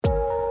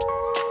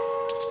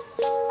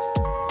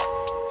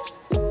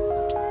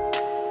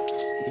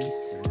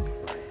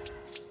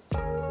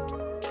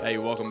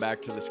back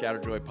to the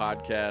Scatterjoy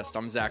podcast.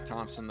 I'm Zach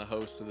Thompson, the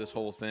host of this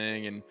whole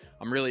thing, and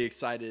I'm really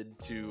excited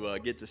to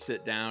get to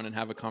sit down and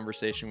have a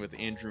conversation with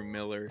Andrew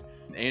Miller.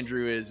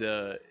 Andrew is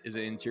an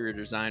interior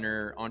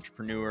designer,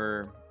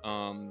 entrepreneur,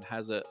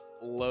 has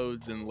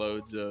loads and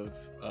loads of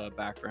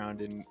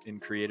background in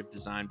creative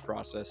design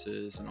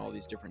processes and all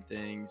these different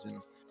things. And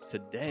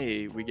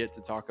today we get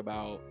to talk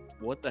about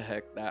what the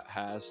heck that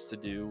has to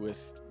do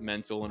with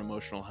mental and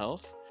emotional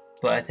health.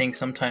 But I think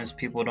sometimes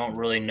people don't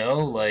really know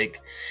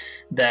like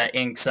that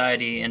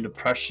anxiety and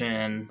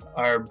depression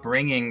are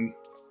bringing,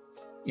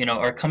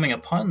 are coming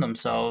upon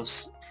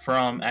themselves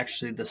from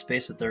actually the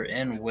space that they're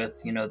in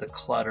with, the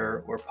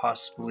clutter or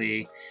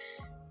possibly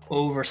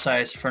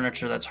oversized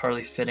furniture that's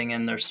hardly fitting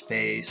in their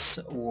space,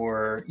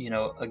 or,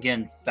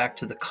 again, back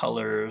to the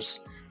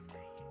colors.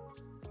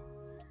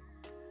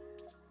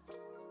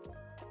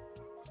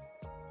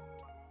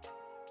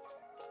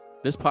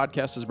 This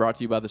podcast is brought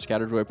to you by the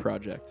Scatterjoy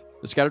Project.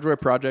 The Scatterjoy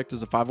Project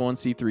is a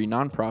 501c3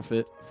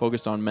 nonprofit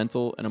focused on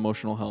mental and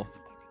emotional health.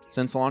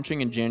 Since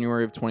launching in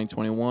January of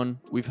 2021,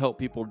 we've helped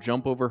people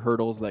jump over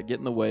hurdles that get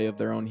in the way of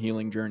their own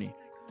healing journey.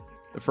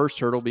 The first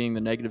hurdle being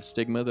the negative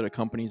stigma that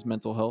accompanies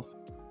mental health,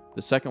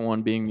 the second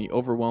one being the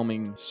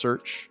overwhelming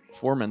search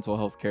for mental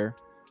health care,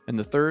 and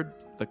the third,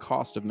 the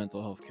cost of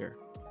mental health care.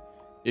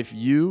 If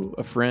you,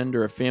 a friend,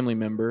 or a family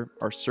member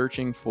are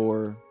searching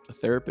for a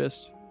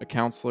therapist, a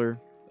counselor,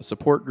 a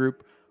support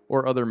group,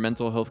 or other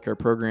mental health care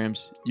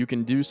programs, you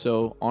can do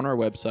so on our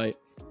website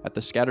at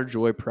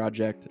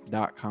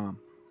thescatterjoyproject.com.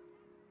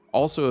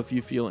 Also, if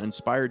you feel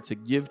inspired to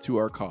give to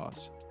our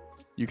cause,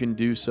 you can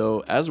do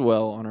so as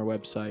well on our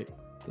website,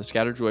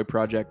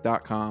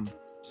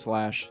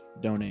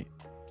 thescatterjoyproject.com/donate.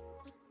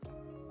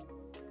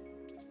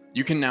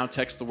 You can now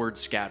text the word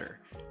scatter,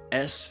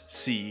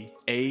 SCATTER,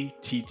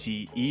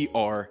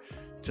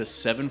 to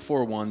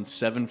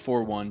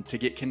 741-741 to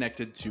get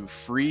connected to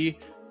free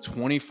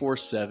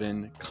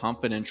 24/7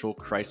 confidential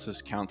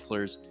crisis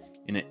counselors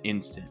in an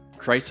instant.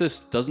 Crisis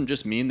doesn't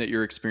just mean that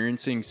you're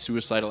experiencing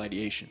suicidal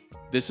ideation.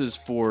 This is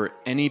for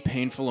any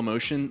painful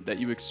emotion that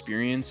you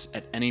experience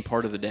at any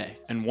part of the day.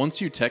 And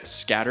once you text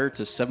scatter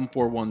to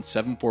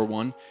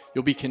 741-741,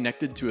 you'll be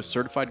connected to a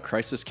certified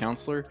crisis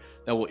counselor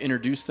that will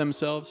introduce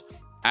themselves,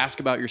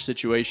 ask about your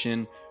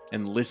situation,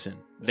 and listen.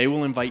 They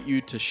will invite you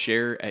to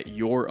share at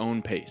your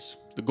own pace.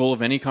 The goal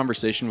of any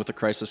conversation with a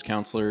crisis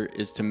counselor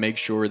is to make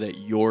sure that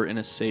you're in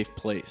a safe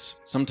place.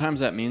 Sometimes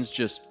that means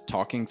just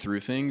talking through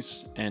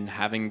things and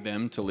having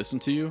them to listen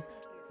to you.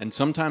 And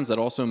sometimes that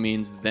also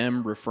means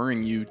them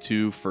referring you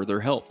to further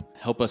help.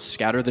 Help us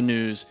scatter the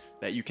news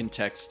that you can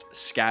text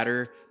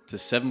scatter to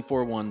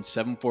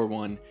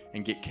 741-741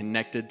 and get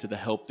connected to the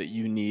help that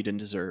you need and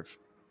deserve.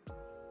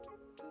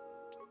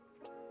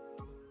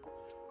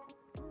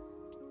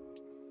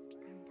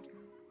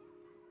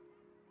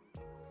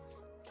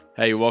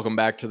 Hey, welcome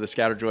back to the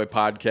Scatterjoy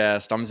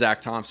podcast. I'm Zach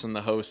Thompson,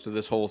 the host of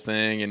this whole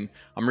thing, and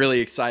I'm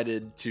really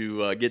excited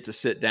to get to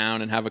sit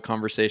down and have a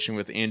conversation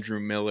with Andrew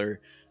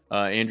Miller.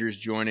 Andrew's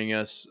joining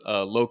us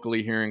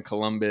locally here in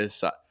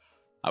Columbus.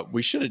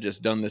 We should have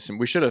just done this, and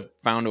we should have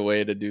found a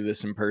way to do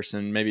this in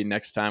person maybe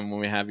next time when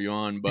we have you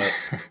on. But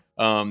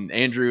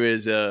Andrew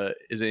is an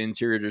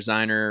interior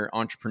designer,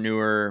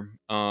 entrepreneur,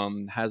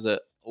 has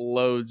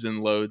loads and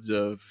loads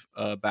of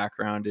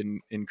background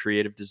in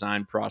creative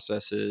design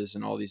processes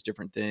and all these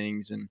different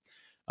things. And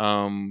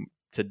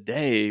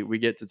today we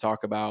get to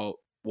talk about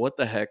what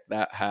the heck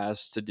that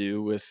has to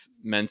do with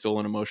mental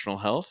and emotional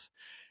health.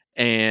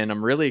 And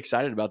I'm really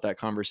excited about that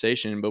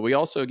conversation. But we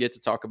also get to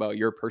talk about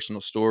your personal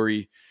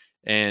story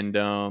and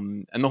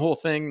the whole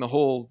thing. The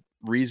whole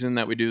reason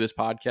that we do this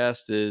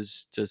podcast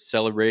is to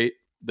celebrate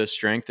the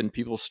strength in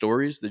people's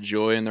stories, the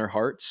joy in their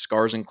hearts,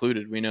 scars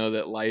included. We know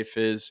that life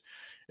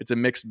it's a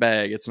mixed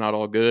bag. It's not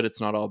all good. It's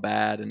not all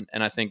bad.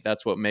 And I think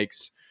that's what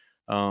makes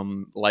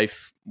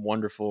life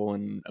wonderful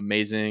and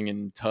amazing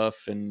and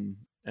tough and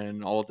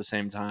all at the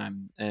same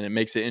time. And it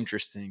makes it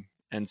interesting.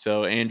 And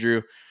so,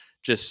 Andrew,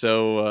 just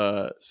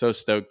so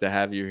stoked to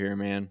have you here,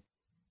 man.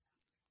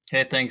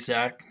 Hey, thanks,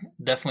 Zach.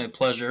 Definitely a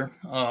pleasure.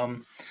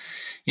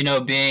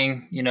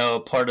 Being,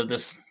 part of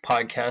this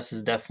podcast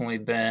has definitely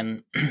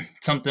been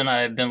something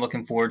I've been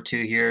looking forward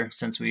to here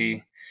since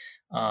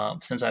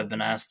I've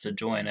been asked to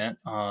join it.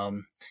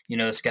 The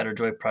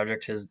Scatterjoy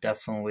Project has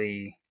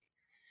definitely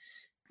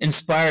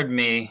inspired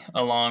me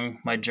along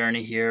my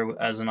journey here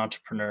as an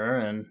entrepreneur,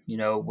 and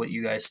what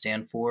you guys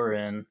stand for.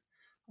 And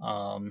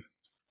so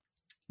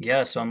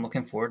I'm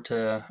looking forward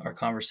to our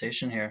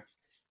conversation here.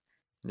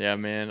 Yeah,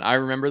 man. I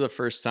remember the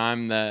first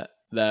time that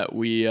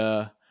we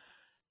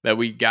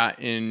got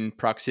in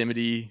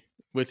proximity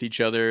with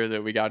each other,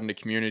 that we got into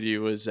community,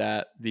 was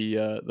at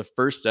the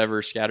first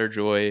ever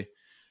Scatterjoy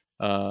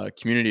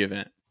community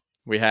event.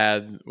 We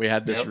had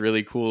this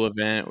really cool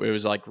event. It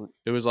was like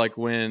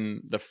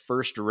when the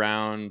first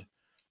round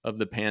of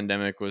the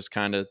pandemic was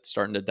kind of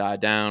starting to die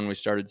down. We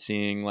started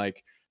seeing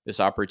like this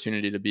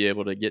opportunity to be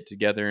able to get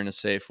together in a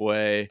safe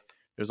way.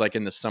 It was like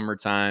in the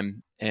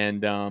summertime,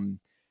 and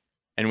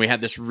we had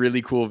this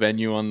really cool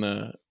venue on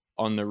the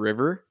on the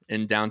river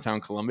in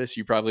downtown Columbus.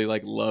 You probably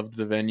like loved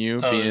the venue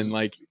Oh, being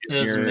like it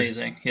was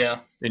amazing.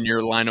 Yeah. in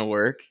your line of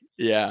work.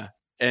 Yeah.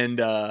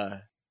 And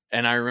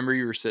I remember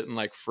you were sitting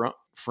like front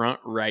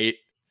right,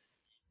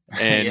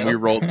 and we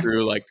Yep. rolled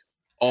through like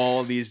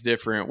all these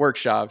different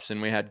workshops,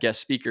 and we had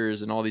guest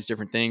speakers and all these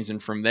different things.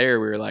 And from there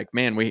we were like,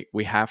 man,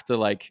 we have to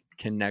like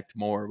connect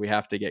more. We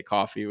have to get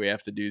coffee. We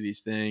have to do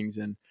these things.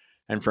 And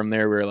from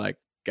there we were like,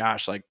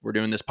 gosh, like we're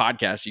doing this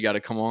podcast. You got to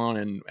come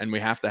on and we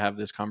have to have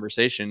this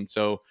conversation.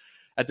 So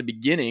at the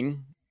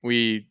beginning,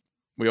 we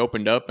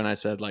opened up and I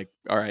said like,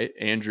 all right,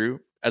 Andrew,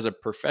 as a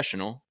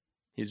professional,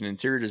 he's an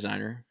interior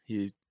designer.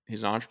 He's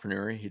an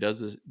entrepreneur. He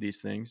does these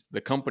things.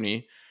 The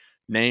company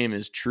name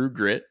is True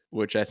Grit,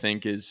 which I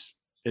think is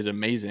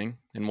amazing,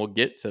 and we'll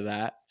get to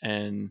that.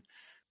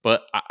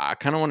 But I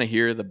kind of want to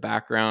hear the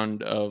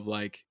background of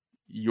like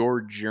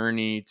your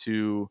journey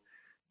to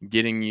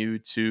getting you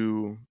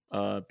to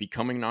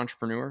becoming an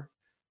entrepreneur,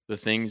 the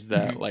things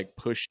that Mhm. like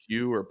pushed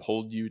you or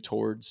pulled you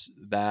towards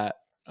that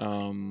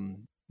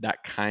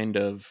that kind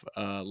of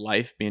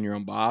life, being your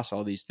own boss,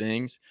 all these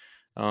things.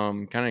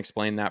 Kind of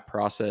explain that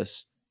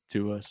process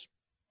to us.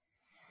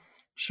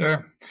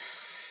 Sure.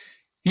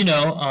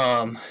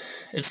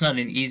 It's not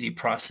an easy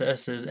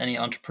process, as any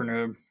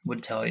entrepreneur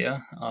would tell you,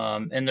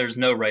 and there's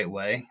no right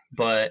way.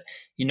 But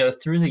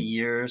through the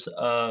years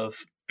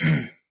of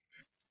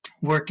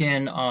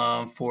working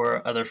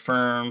for other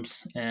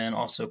firms and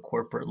also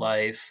corporate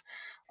life,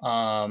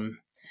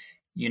 um,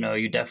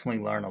 you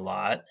definitely learn a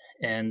lot,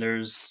 and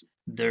there's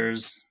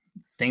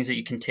things that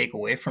you can take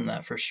away from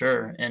that for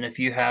sure. And if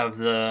you have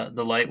the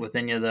light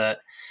within you that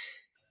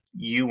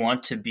you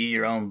want to be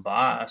your own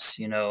boss,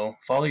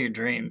 follow your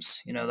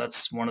dreams.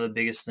 That's one of the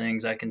biggest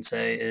things I can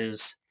say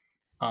is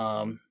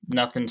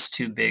nothing's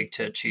too big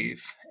to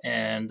achieve.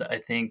 And I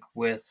think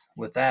with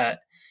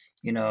that,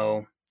 you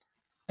know,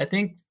 I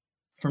think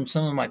from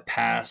some of my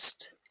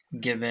past,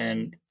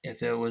 given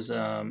if it was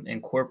in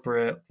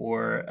corporate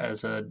or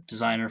as a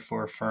designer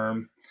for a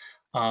firm,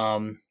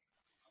 um,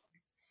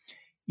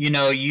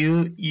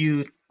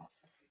 you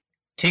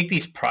take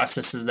these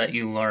processes that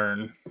you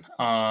learn,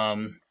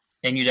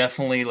 and you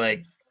definitely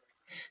like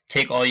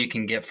take all you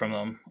can get from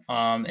them,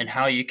 and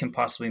how you can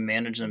possibly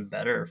manage them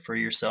better for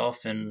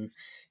yourself and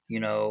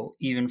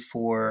even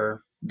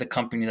for the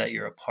company that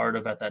you're a part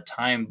of at that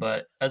time.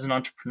 But as an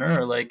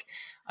entrepreneur, like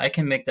I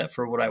can make that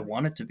for what I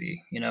want it to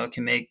be. It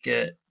can make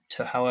it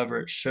to however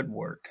it should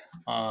work.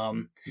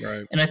 Right.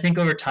 And I think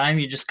over time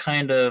you just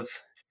kind of,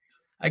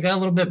 I got a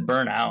little bit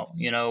burnt out,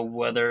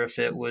 whether if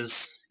it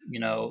was,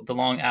 the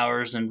long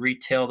hours in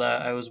retail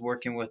that I was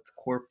working with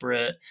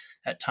corporate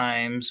at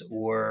times,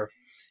 or,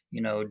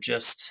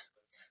 just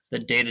the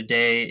day to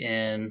day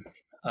in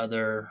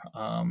other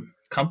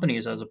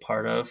companies I was a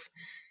part of.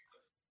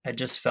 I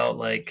just felt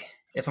like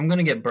if I'm going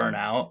to get burnt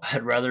out,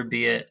 I'd rather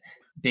be it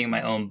being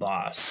my own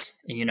boss,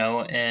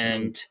 Mm.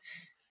 and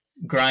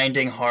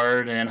grinding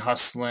hard and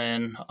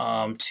hustling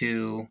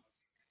to,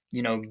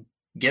 you know,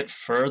 get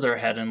further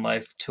ahead in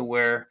life to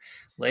where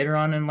later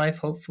on in life,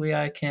 hopefully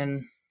I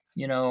can,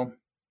 you know,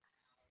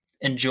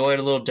 enjoy it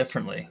a little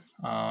differently.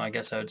 I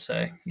guess I would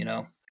say,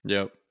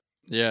 Yep.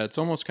 Yeah, it's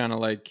almost kind of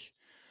like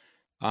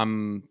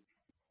I'm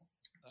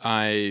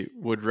I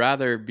would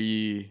rather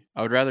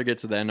get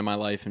to the end of my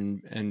life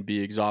and be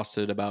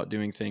exhausted about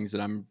doing things that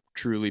I'm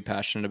truly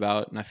passionate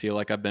about and I feel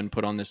like I've been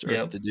put on this earth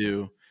Yep. to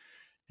do.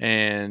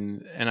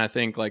 And I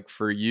think like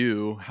for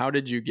you, how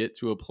did you get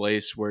to a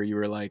place where you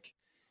were like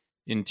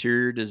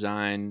interior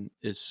design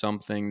is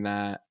something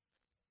that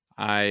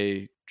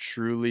I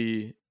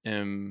truly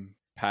am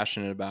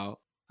passionate about.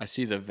 I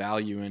see the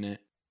value in it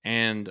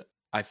and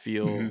I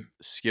feel Hmm.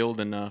 skilled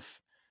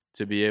enough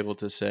to be able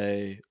to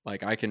say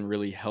like I can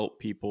really help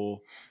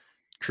people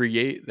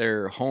create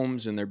their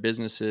homes and their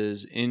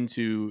businesses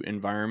into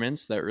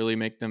environments that really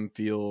make them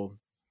feel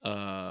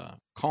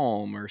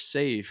calm or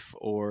safe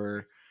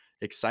or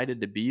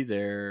excited to be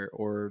there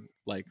or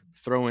like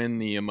throw in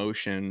the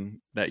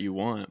emotion that you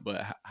want.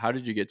 But how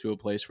did you get to a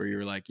place where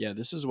you're like, yeah,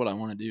 this is what I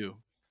want to do?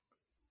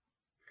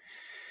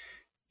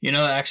 It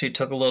actually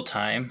took a little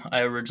time.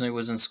 I originally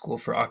was in school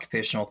for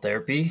occupational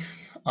therapy.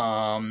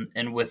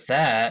 And with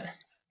that,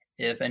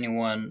 if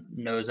anyone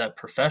knows that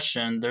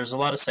profession, there's a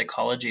lot of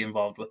psychology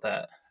involved with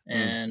that. Mm,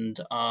 And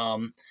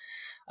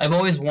I've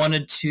always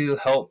wanted to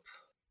help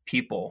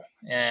people.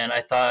 And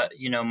I thought,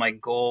 my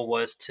goal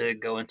was to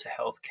go into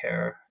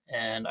healthcare.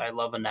 And I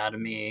love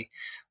anatomy,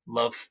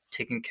 love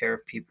taking care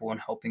of people and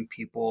helping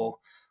people.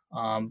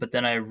 But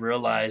then I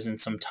realized in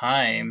some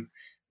time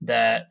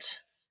that,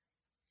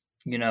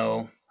 you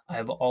know,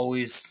 I've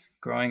always,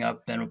 growing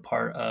up, been a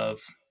part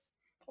of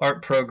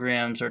art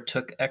programs or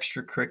took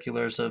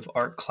extracurriculars of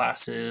art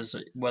classes,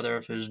 whether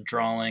if it was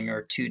drawing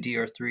or 2D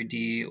or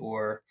 3D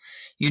or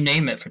you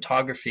name it,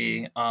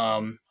 photography.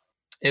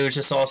 It was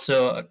just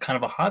also a kind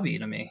of a hobby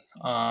to me.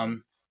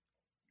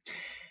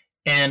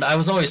 And I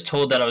was always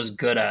told that I was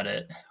good at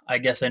it. I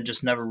guess I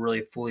just never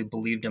really fully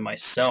believed in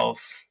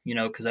myself,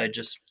 because I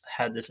just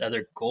had this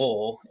other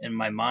goal in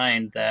my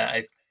mind that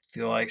I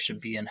feel like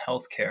should be in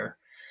healthcare.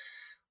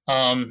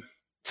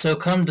 So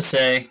come to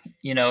say,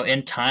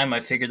 in time, I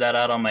figured that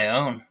out on my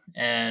own,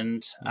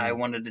 and I Mm.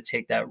 wanted to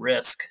take that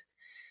risk.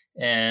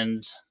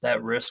 And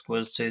that risk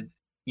was to,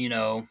 you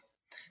know,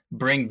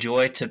 bring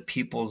joy to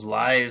people's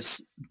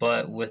lives,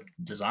 but with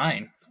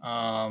design.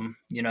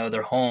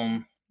 Their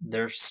home,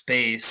 their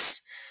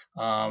space,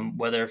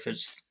 whether if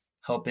it's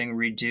helping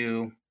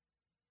redo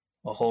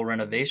a whole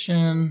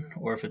renovation,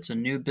 or if it's a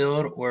new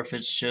build, or if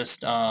it's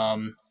just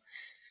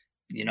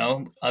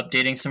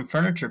updating some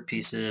furniture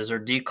pieces or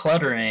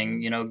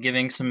decluttering,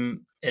 giving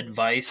some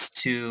advice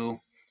to,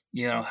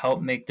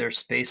 help make their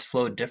space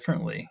flow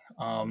differently.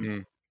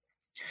 Mm.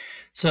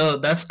 So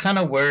that's kind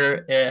of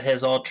where it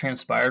has all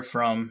transpired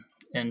from,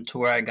 and to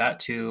where I got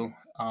to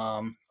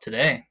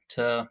today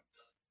to,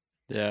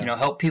 Yeah.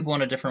 help people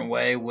in a different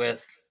way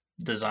with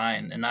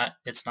design, and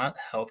it's not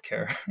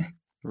healthcare.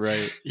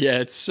 Right. Yeah,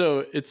 it's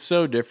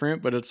so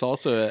different, but it's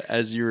also,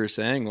 as you were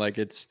saying, like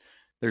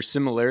there's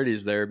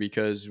similarities there,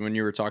 because when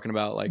you were talking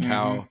about like hmm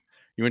how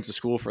you went to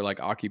school for like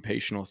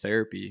occupational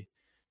therapy,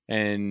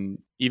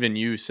 and even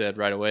you said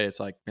right away, it's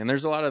like, man,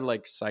 there's a lot of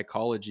like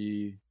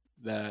psychology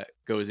that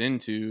goes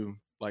into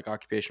like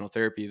occupational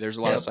therapy. There's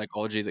a lot of Yep,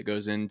 psychology that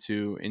goes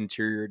into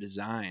interior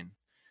design.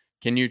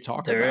 Can you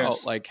talk there about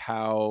is. like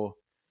how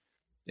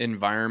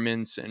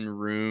environments and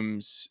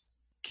rooms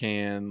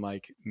can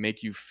like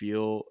make you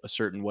feel a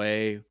certain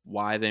way,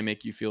 why they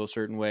make you feel a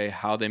certain way,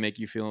 how they make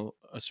you feel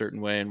a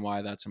certain way, and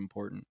why that's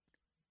important?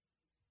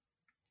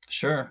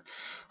 Sure.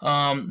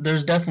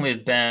 There's definitely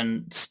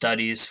been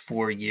studies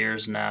for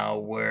years now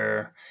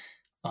where,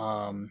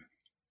 um,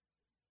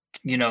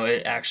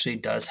 it actually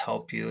does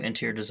help you.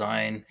 Interior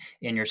design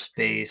in your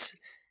space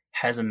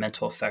has a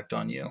mental effect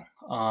on you.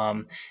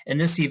 And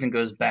this even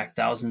goes back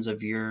thousands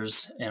of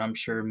years, and I'm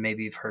sure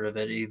maybe you've heard of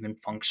it, even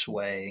feng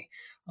shui,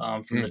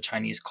 from the Mm,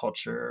 Chinese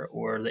culture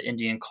or the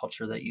Indian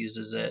culture that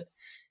uses it,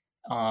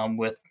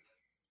 with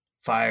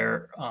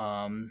fire,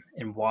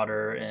 and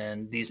water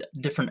and these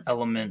different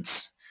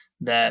elements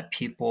that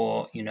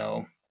people,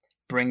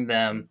 bring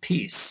them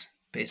peace,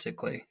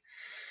 basically.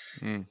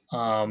 mm,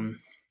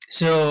 Um,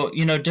 so,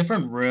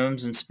 different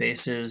rooms and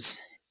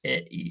spaces,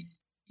 it,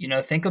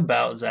 think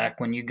about, Zach,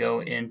 when you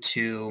go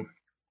into,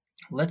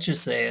 let's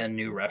just say, a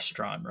new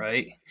restaurant,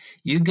 right?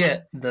 You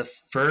get the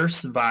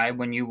first vibe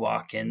when you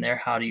walk in there.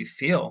 How do you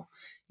feel?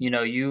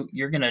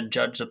 You're going to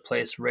judge the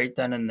place right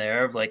then and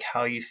there of like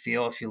how you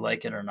feel, if you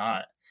like it or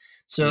not.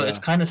 So it's yeah.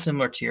 kind of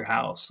similar to your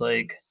house.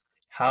 Like,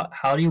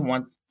 how do you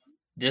want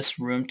this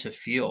room to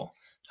feel?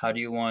 How do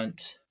you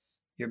want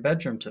your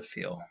bedroom to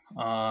feel?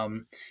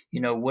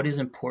 What is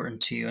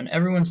important to you? And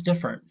everyone's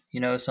different.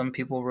 Some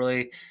people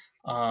really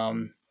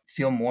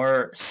feel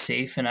more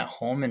safe and at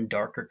home in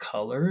darker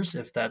colors,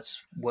 if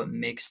that's what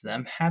makes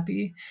them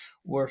happy,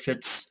 or if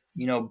it's,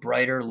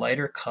 brighter,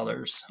 lighter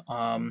colors.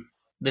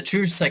 The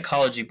true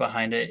psychology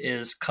behind it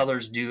is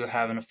colors do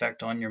have an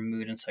effect on your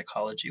mood and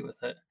psychology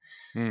with it.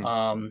 Mm,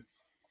 Um,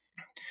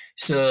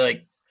 so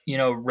like,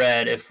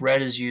 red, if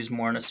red is used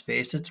more in a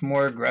space, it's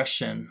more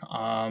aggression.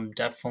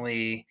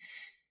 Definitely,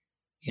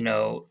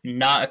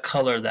 not a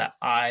color that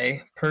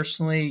I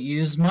personally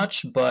use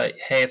much, but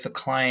hey, if a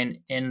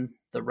client in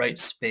the right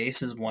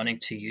space is wanting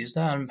to use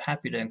that, I'm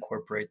happy to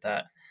incorporate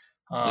that.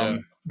 yeah.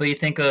 But you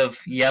think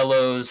of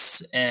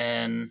yellows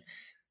and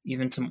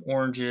even some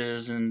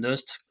oranges and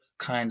those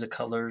kinds of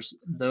colors,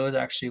 those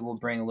actually will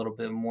bring a little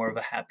bit more of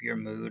a happier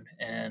mood.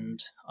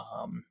 And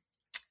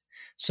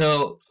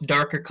so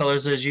darker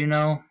colors, as you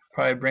know,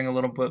 probably bring a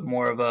little bit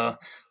more of a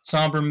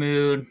somber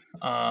mood,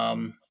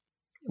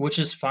 which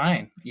is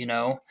fine.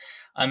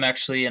 I'm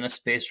actually in a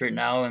space right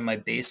now in my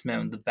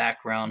basement. The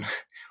background,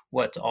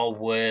 what's all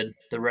wood.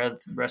 The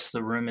rest of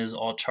the room is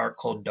all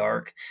charcoal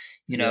dark.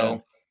 You Yeah.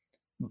 know,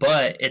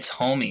 but it's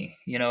homey.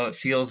 It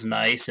feels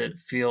nice. It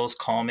feels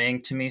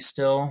calming to me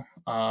still.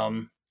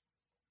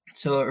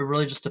 So it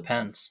really just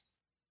depends.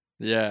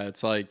 Yeah,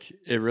 it's like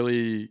it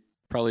really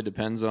probably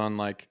depends on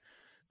like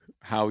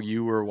how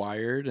you were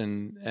wired,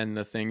 and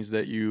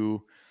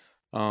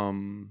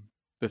um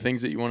the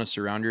things that you want to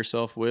surround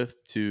yourself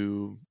with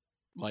to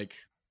like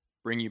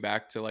bring you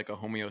back to like a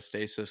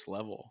homeostasis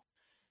level.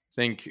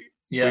 Think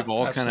Yeah,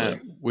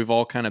 absolutely. we've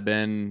all kind of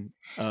been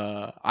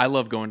I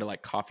love going to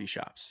like coffee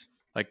shops.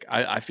 Like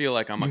I feel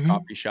like I'm a hmm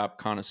coffee shop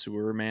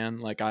connoisseur, man.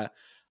 Like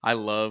I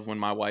love when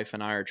my wife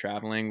and I are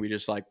traveling, we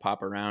just like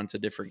pop around to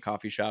different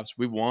coffee shops.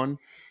 We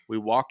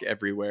walk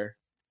everywhere,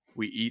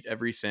 we eat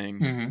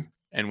everything, hmm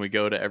and we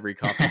go to every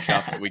coffee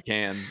shop that we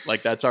can.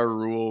 Like that's our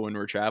rule when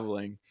we're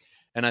traveling.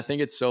 And I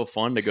think it's so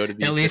fun to go to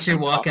At these least you're different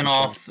walking coffee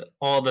shops. off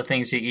all the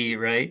things you eat,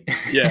 right?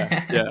 Yeah,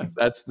 yeah,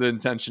 that's the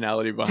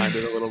intentionality behind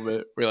it a little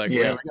bit. We're like,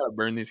 "Man, Yeah. we gotta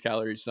burn these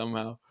calories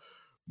somehow."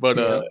 But,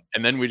 Yep.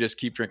 and then we just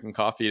keep drinking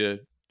coffee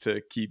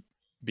to keep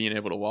being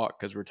able to walk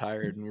because 'cause we're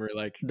tired and we're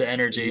like, The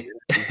 "We need energy.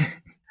 energy."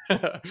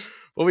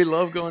 But we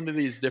love going to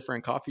these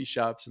different coffee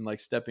shops and, like,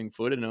 stepping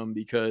foot in them,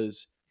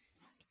 because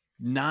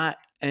not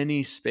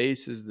any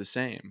space is the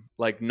same.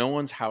 Like, no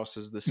one's house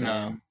is the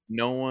No. same.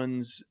 No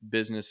one's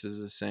business is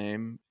the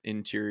same,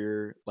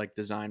 interior, like,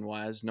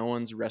 design-wise. No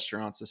one's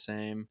restaurant's the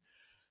same.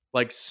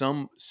 like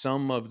some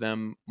of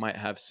them might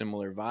have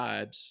similar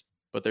vibes,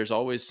 but there's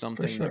always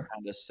For something that sure.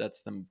 kind of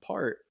sets them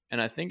apart.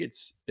 And I think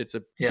it's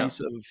a Yeah. piece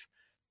of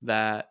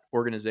that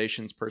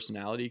organization's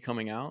personality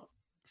coming out.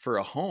 For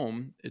a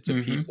home, it's a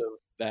piece Hmm. of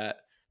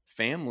that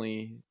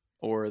family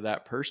or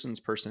that person's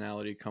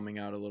personality coming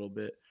out a little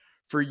bit.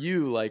 For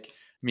you, like, I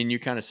mean, you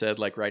kind of said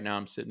like right now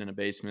I'm sitting in a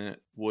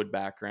basement, wood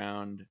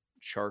background,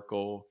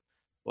 charcoal.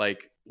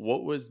 Like,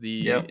 what was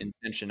the Yep.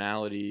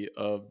 intentionality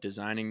of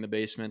designing the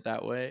basement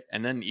that way?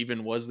 And then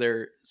even was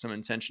there some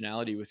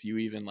intentionality with you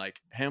even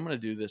like, hey, I'm going to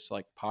do this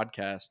like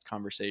podcast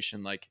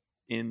conversation like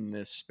in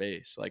this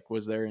space? Like,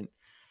 was there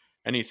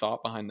any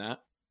thought behind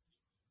that?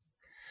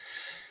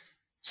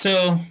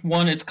 So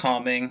one, it's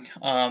calming.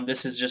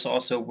 This is just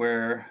also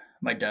where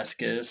my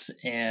desk is,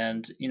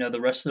 and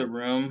the rest of the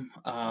room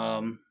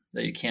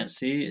that you can't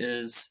see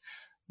is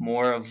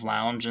more of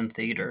lounge and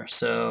theater.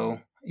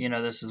 So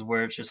this is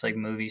where it's just like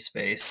movie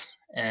space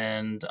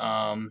and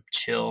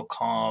chill,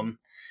 calm.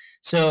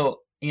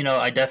 So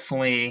I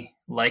definitely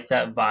like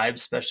that vibe,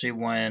 especially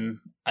when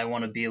I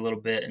want to be a little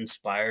bit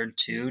inspired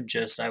too.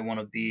 Just I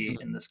want to be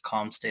Mhm. in this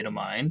calm state of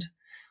mind.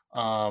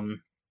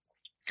 Um,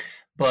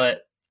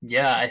 but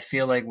yeah, I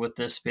feel like with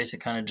this space, it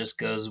kind of just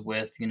goes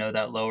with,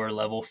 that lower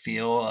level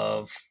feel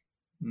of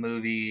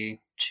movie,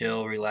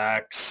 chill,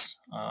 relax,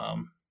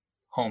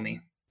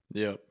 homey.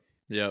 Yep.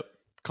 Yep.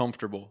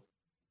 Comfortable.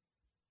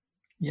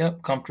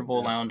 Yep,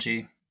 comfortable, Yeah.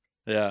 loungy.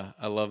 Yeah.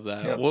 I love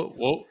that. Yep.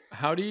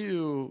 How do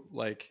you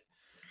like,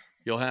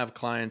 you'll have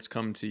clients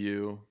come to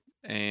you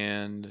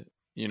and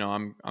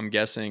I'm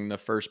guessing the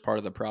first part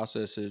of the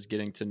process is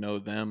getting to know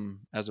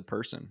them as a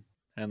person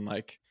and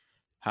like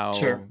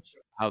Sure.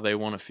 how they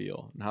want to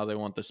feel and how they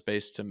want the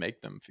space to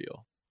make them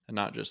feel and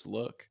not just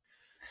look.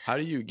 How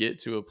do you get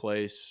to a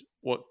place?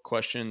 What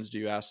questions do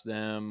you ask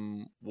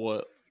them?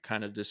 What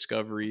kind of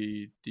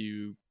discovery do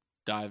you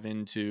dive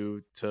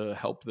into to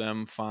help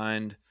them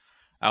find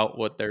out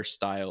what their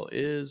style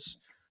is,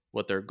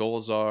 what their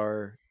goals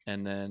are,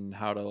 and then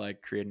how to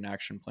like create an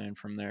action plan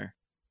from there?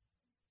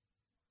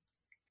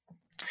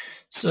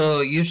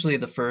 So usually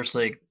the first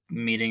like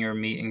meeting or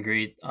meet and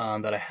greet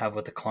that I have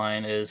with the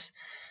client is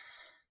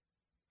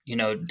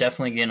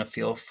definitely getting a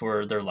feel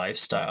for their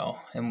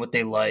lifestyle and what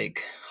they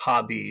like,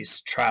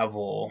 hobbies,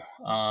 travel,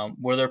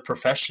 what are their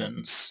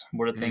professions,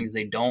 what are Mm, things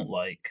they don't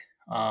like,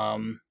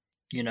 um,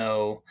 you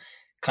know,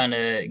 kind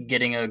of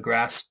getting a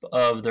grasp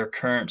of their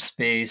current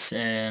space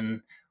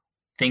and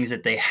things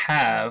that they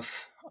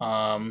have,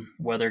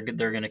 whether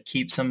they're going to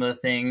keep some of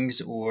the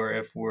things or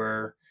if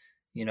we're,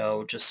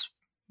 just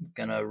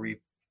going to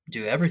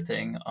redo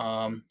everything.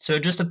 So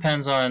it just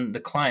depends on the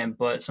client,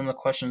 but some of the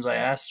questions I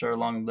asked are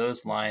along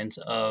those lines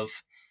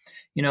of,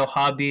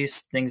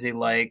 hobbies, things they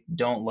like,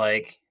 don't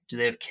like. Do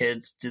they have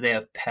kids? Do they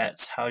have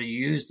pets? How do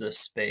you use this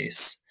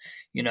space?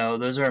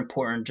 Those are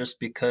important just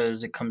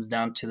because it comes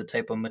down to the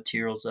type of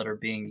materials that are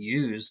being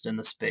used in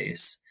the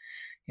space.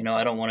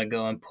 I don't want to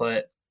go and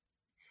put,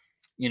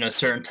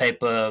 certain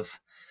type of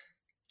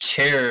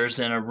chairs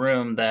in a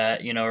room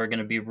that, are going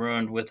to be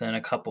ruined within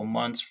a couple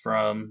months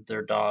from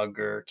their dog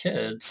or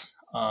kids.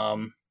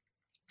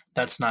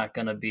 That's not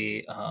going to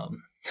be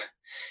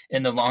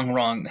in the long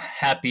run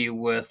happy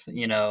with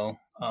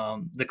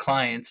the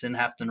clients and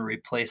having to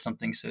replace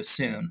something so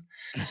soon.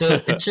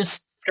 So it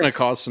just it's going to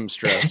cause some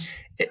stress.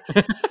 it,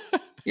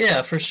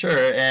 yeah, for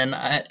sure. And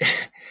I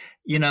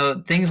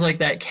things like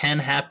that can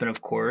happen,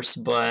 of course,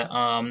 but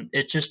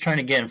it's just trying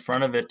to get in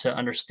front of it to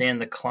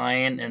understand the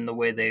client and the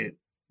way they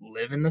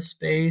live in the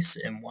space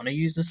and want to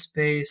use the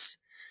space.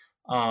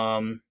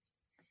 um,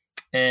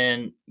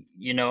 and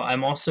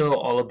I'm also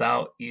all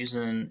about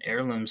using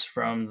heirlooms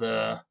from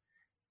the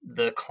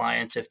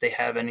clients if they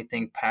have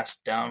anything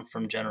passed down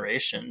from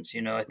generations.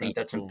 I think That's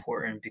that's cool.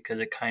 important because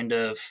it kind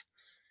of,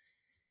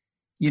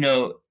 you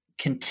know,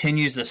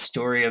 continues the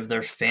story of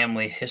their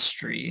family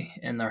history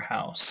in their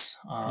house.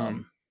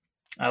 Mm.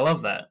 I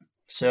love that.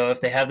 So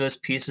if they have those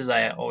pieces,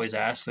 I always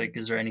ask, like,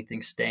 is there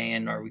anything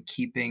staying? Are we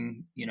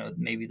keeping,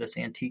 maybe this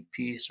antique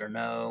piece or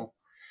no?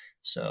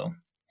 So,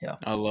 yeah.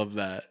 I love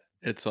that.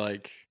 It's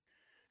like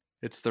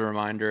it's the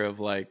reminder of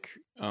like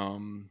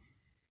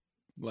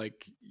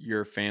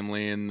your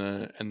family and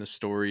the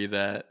story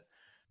that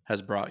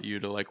has brought you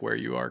to like where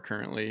you are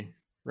currently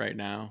right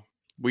now.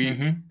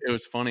 Hmm. It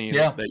was funny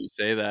Yeah. that you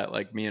say that.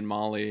 Like me and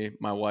Molly,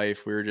 my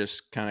wife, we were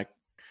just kind of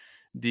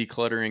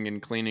decluttering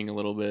and cleaning a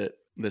little bit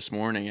this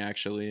morning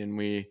actually, and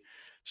we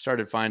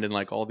started finding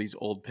like all these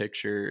old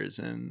pictures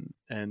and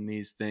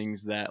these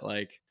things that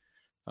like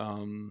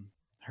um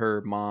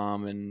her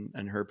mom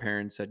and her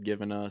parents had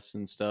given us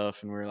and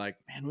stuff, and we are like,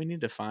 man, we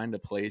need to find a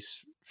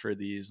place for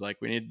these.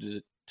 Like we need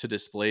to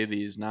display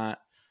these, not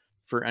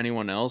for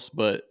anyone else,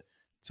 but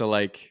to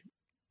like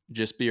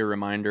just be a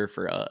reminder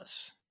for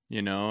us,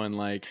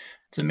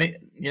 and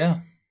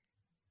Yeah.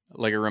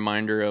 like a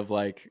reminder of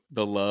like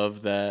the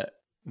love that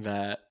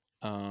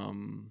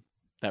um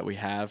that we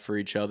have for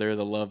each other,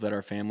 the love that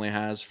our family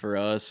has for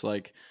us,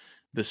 like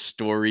the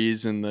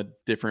stories and the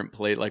different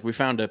plate. Like we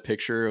found a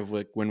picture of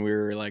like when we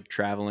were like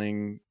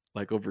traveling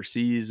like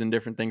overseas and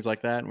different things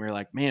like that. And we're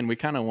like, man, we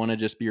kind of want to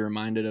just be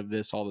reminded of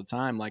this all the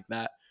time. Like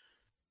that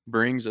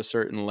brings a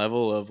certain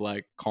level of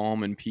like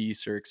calm and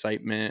peace or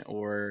excitement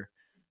or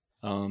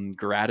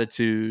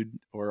gratitude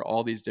or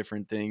all these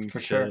different things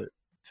For sure.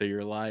 to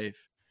your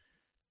life.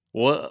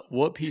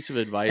 What piece of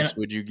advice And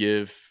would you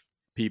give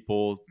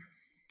people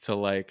to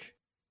like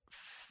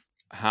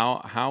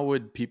how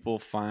would people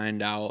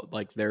find out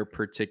like their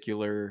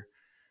particular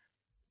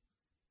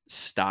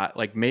style?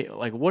 Like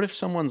like what if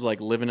someone's like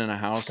living in a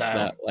house style.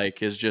 that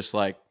like is just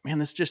like, man,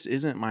 this just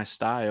isn't my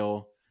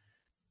style,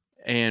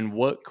 and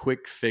what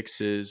quick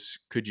fixes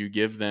could you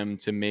give them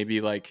to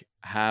maybe like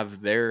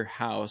have their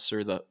house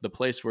or the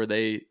place where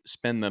they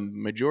spend the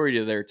majority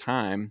of their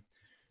time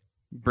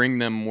bring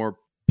them more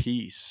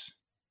peace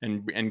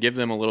and give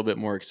them a little bit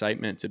more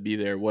excitement to be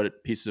there?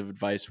 What pieces of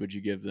advice would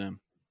you give them?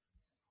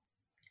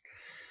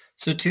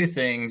 So two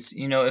things,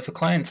 if a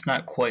client's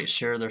not quite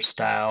sure their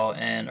style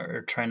and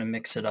are trying to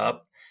mix it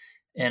up,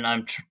 and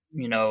I'm,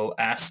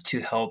 asked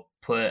to help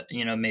put,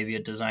 maybe a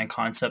design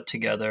concept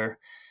together,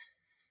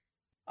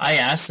 I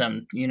ask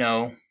them,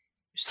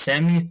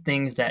 send me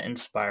things that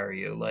inspire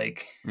you.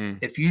 Like Mm,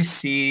 if you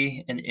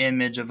see an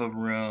image of a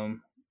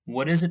room,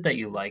 what is it that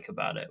you like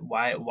about it?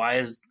 Why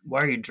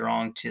are you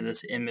drawn to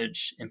this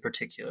image in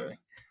particular?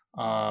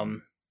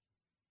 Um,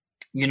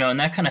 and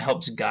that kind of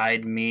helps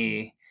guide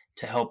me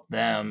to help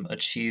them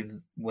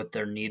achieve what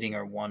they're needing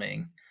or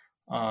wanting.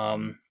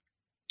 Um,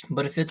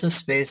 but if it's a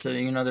space that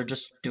they're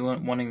just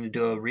wanting to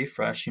do a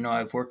refresh,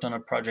 I've worked on a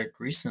project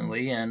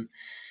recently, and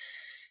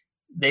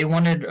they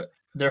wanted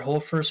their whole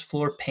first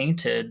floor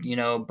painted,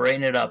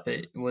 brighten it up.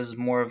 It was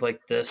more of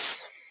like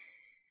this,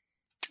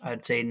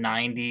 I'd say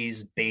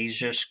 90s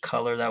beigeish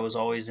color that was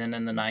always in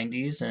the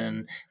 90s,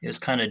 and it was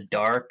kind of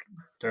dark.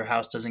 Their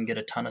house doesn't get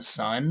a ton of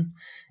sun,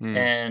 mm,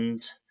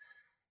 and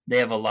they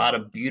have a lot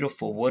of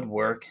beautiful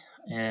woodwork.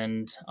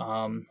 And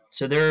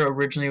so they're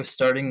originally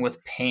starting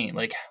with paint,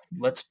 like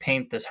let's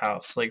paint this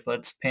house, like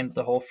let's paint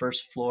the whole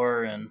first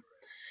floor. And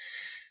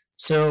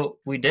so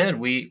we did.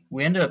 We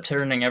ended up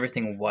turning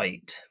everything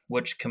white,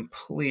 which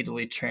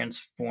completely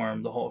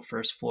transformed the whole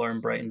first floor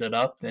and brightened it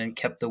up and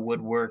kept the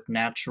woodwork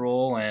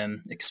natural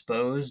and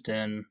exposed.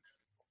 And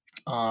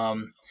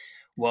um,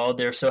 well,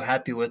 they're so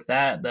happy with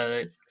that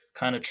it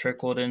kind of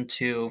trickled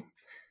into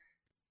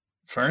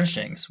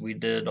furnishings. We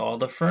did all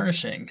the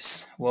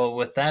furnishings. Well,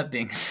 with that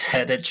being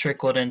said, it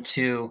trickled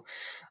into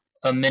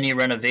a mini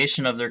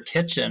renovation of their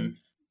kitchen.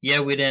 Yeah,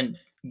 we didn't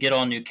get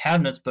all new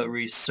cabinets, but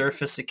we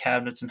resurfaced the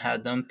cabinets and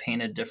had them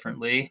painted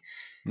differently.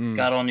 mm.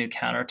 Got all new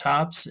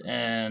countertops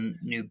and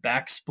new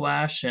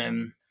backsplash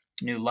and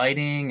new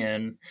lighting,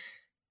 and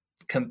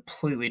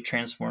completely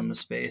transformed the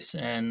space.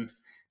 And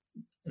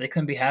they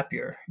couldn't be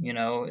happier.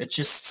 It's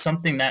just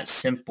something that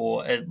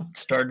simple. It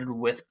started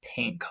with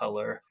paint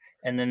color,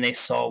 and then they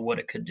saw what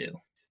it could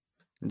do.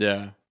 Yeah.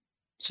 Yeah,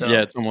 So,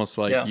 it's almost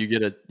like yeah. you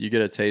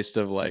get a taste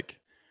of like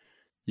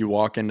you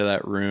walk into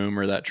that room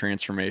or that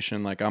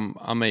transformation. Like I'm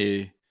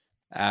a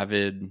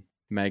avid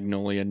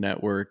Magnolia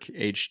Network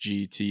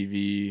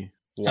HGTV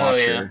Oh, yeah.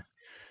 watcher.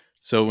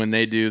 So when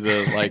they do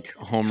the like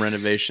home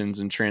renovations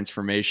and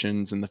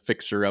transformations and the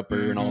fixer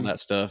upper and all Hmm. that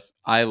stuff,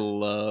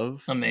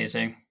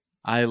 Amazing.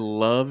 I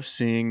love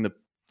seeing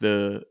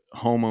the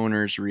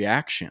homeowner's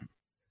reaction.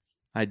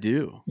 I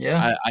do.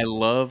 Yeah.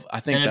 I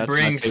think And it that's my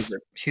brings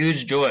favorite.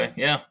 huge joy.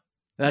 Yeah.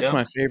 That's Yeah.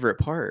 my favorite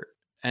part.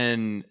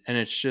 And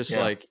it's just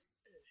Yeah. like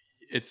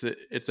it's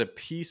a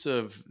piece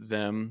of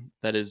them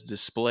that is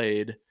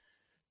displayed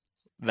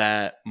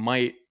that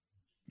might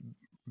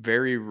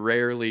very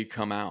rarely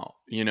come out.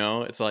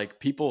 It's like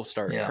people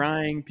start Yeah.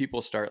 crying,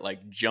 people start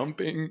like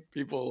jumping,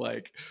 people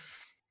like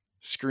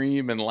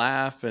scream and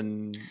laugh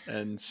and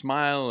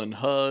smile and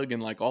hug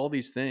and like all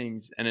these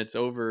things, and it's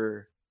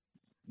over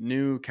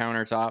new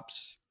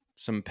countertops,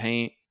 some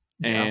paint,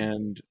 Yeah.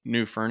 and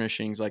new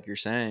furnishings like you're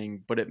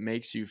saying, but it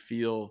makes you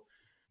feel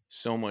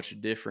so much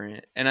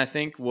different. And I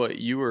think what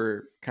you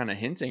were kind of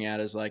hinting at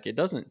is like it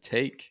doesn't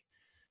take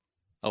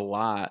a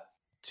lot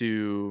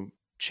to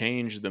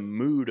change the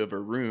mood of a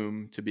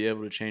room to be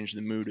able to change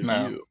the mood of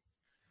No, you.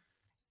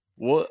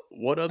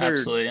 What other?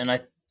 absolutely.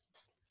 And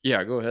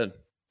Yeah, go ahead.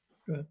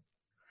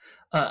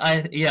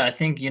 I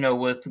think,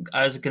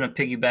 I was going to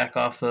piggyback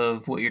off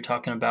of what you're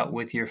talking about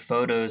with your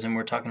photos, and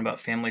we're talking about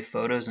family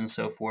photos and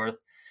so forth.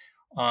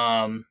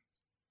 Um,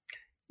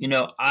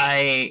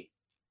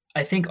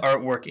 I think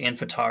artwork and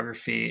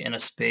photography in a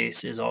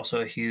space is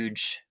also a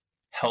huge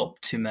help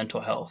to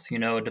mental health,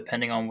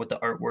 depending on what the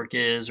artwork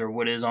is or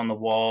what is on the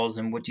walls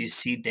and what you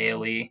see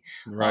daily.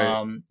 Right.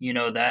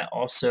 That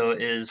also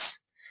is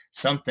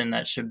something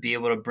that should be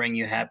able to bring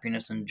you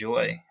happiness and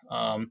joy.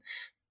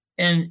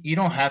 And you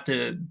don't have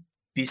to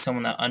be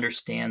someone that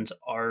understands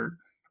art.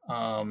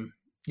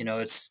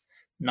 It's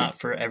not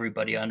for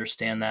everybody to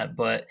understand that,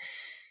 but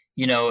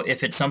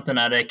if it's something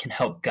that I can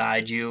help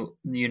guide you,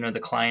 the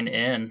client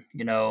in,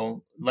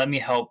 let me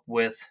help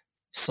with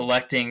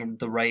selecting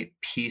the right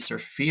piece or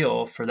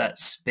feel for that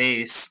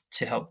space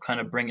to help kind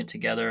of bring it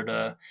together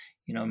to,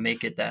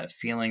 make it that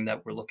feeling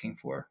that we're looking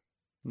for.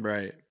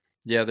 Right.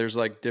 Yeah, there's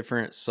like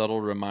different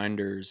subtle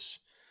reminders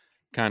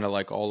kind of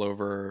like all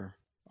over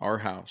our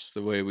house,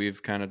 the way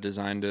we've kind of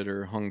designed it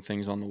or hung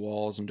things on the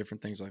walls and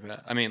different things like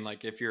that. I mean,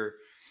 like if you're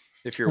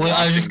Well,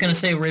 I was just watching gonna the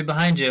say right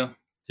behind you,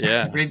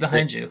 yeah, right it,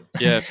 behind you.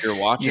 yeah, if you're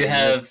You watching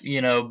have, this,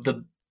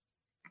 the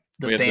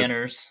we have the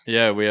banners.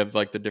 yeah, we have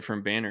like the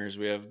different banners.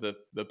 We have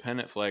the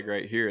pennant flag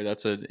right here.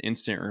 That's an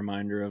instant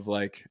reminder of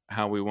like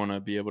how we want to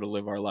be able to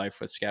live our life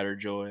with scattered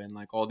joy and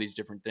like all these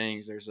different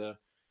things.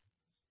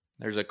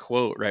 There's a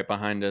quote right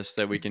behind us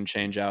that we can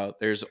change out.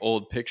 There's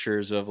old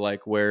pictures of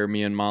like where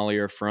me and Molly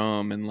are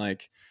from, and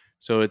like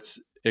so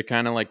it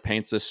kind of like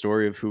paints the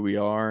story of who we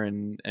are,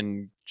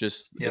 and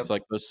just it's Yep.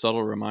 like those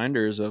subtle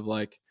reminders of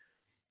like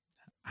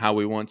how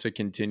we want to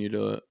continue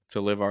to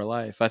live our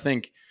life. I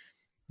think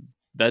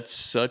that's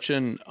such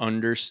an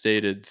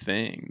understated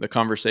thing. The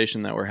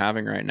conversation that we're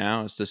having right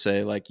now is to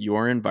say like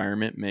your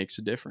environment makes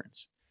a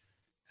difference.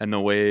 And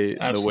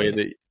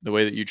Absolutely. the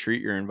way that you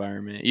treat your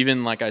environment.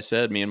 Even like I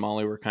said, me and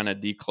Molly were kind of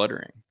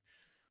decluttering.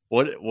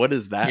 What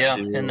does that Yeah,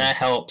 and do? that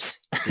helps.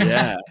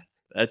 Yeah.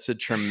 That's a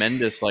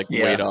tremendous like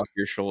weight Yeah. off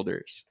your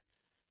shoulders.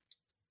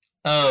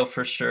 Oh,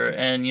 for sure.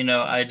 And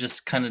I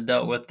just kind of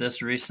dealt with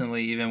this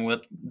recently, even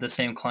with the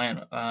same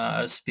client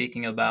I was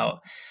speaking about.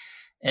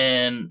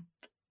 And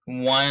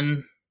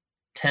one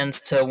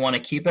tends to want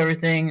to keep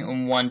everything,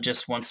 and one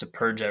just wants to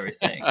purge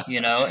everything.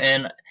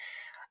 And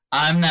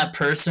I'm that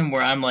person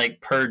where I'm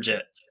like, purge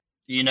it.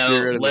 Get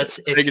rid of it. Let's,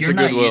 if Take it you're to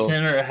not Goodwill. using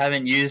it or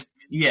haven't used,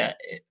 yeah,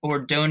 or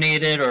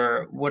donate it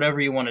or whatever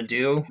you want to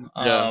do.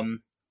 Yeah.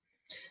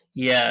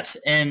 Yes.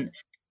 And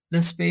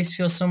the space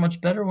feels so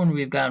much better when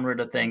we've gotten rid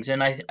of things.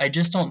 And I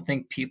just don't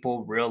think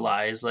people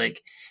realize,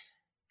 like,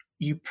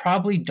 you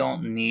probably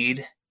don't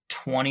need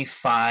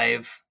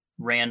 25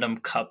 random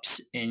cups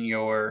in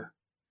your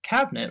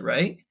cabinet,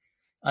 right?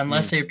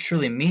 Unless Mm. they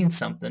truly mean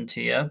something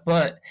to you.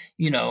 But,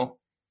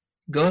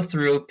 go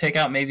through, pick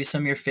out maybe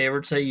some of your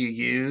favorites that you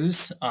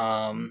use,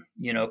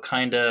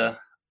 kind of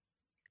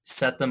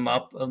set them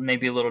up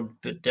maybe a little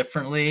bit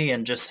differently,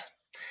 and just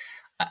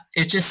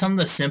it's just some of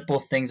the simple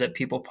things that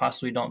people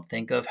possibly don't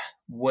think of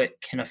what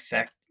can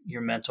affect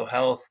your mental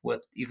health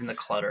with even the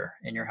clutter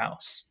in your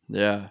house.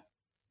 Yeah.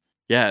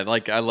 Yeah,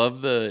 like I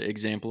love the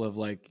example of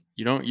like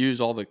you don't use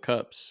all the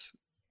cups,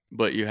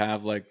 but you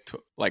have like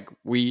like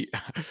we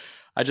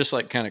I just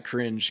like kind of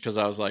cringe cuz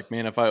I was like,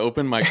 man, if I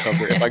open my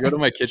cupboard, if I go to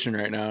my kitchen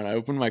right now and I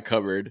open my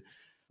cupboard,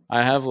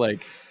 I have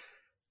like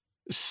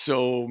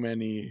so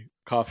many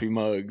coffee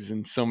mugs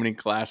and so many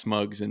glass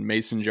mugs and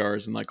mason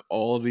jars and like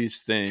all of these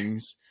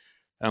things.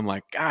 And I'm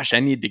like, gosh, I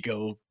need to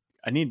go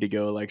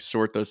like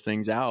sort those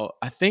things out.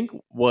 I think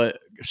what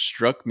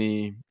struck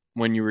me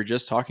when you were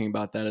just talking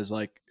about that is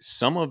like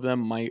some of them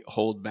might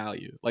hold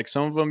value. Like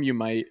some of them you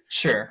might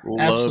Sure, love.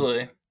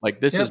 absolutely. Like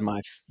Yep.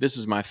 this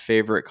is my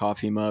favorite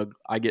coffee mug.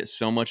 I get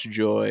so much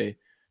joy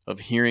of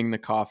hearing the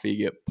coffee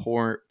get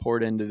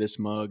poured into this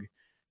mug,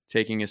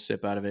 taking a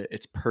sip out of it.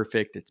 It's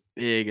perfect. It's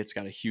big. It's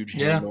got a huge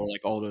Yeah. handle.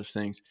 Like all those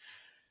things.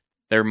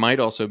 There might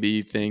also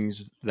be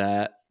things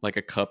that like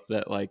a cup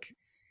that like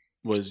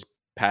was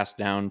passed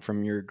down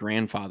from your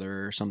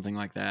grandfather or something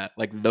like that.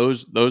 Like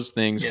those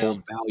things Yeah.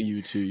 hold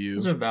value to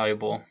Those you. are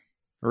valuable.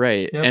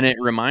 Right. And Yep.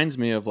 it reminds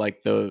me of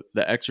like the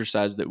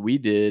exercise that we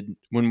did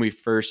when we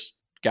first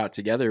got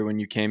together when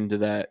you came to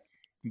the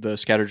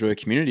Scatterjoy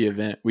community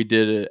event. We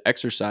did an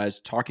exercise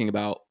talking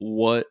about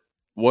what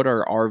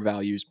are our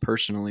values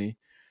personally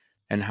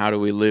and how do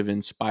we live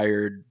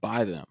inspired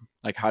by them?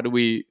 Like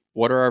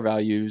what are our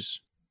values?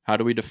 How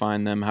do we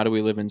define them? How do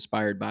we live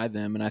inspired by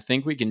them? And I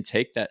think we can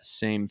take that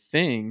same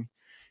thing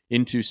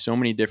into so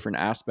many different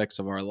aspects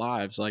of our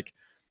lives. Like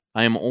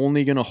I am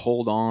only going to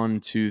hold on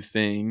to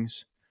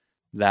things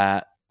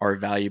that are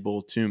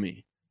valuable to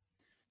me.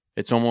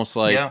 It's almost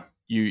like Yeah.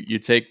 you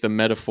take the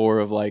metaphor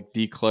of like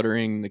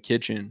decluttering the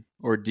kitchen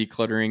or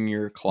decluttering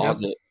your Yep.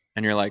 closet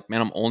and you're like,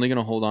 man, I'm only going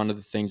to hold on to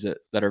the things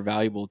that are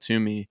valuable to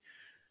me.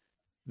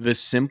 The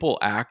simple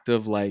act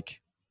of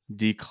like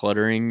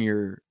decluttering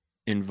your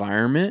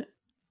environment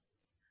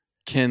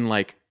can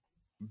like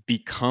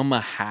become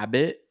a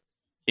habit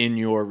in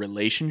your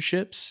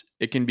relationships.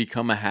 It can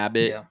become a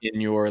habit Yeah. in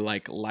your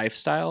like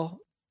lifestyle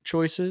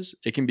choices.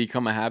 It can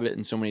become a habit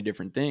in so many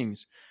different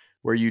things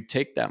where you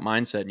take that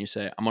mindset and you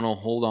say, I'm going to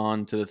hold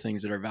on to the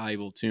things that are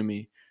valuable to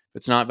me. If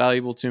it's not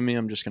valuable to me,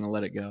 I'm just going to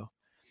let it go.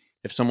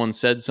 If someone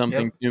said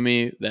something Yep. to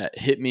me that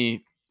hit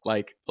me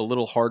like a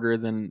little harder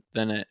than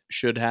it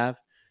should have,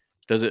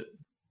 does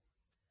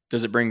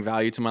it bring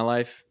value to my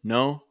life?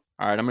 No.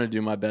 All right, I'm going to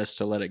do my best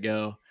to let it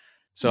go.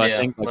 So I Yeah.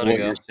 think like Let it what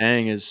you're go.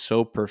 saying is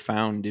so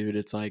profound, dude.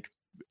 It's like,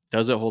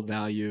 does it hold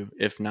value?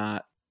 If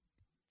not,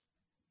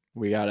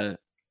 we gotta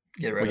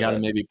Get we rid of gotta it.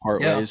 maybe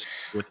part Yeah. ways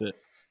with it.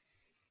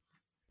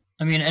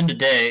 I mean, end of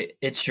the day,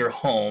 it's your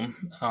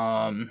home.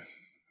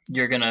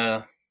 You're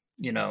gonna,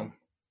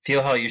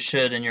 feel how you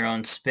should in your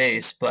own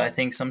space. But I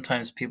think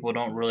sometimes people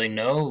don't really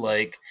know,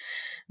 like,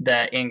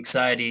 that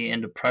anxiety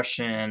and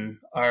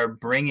depression are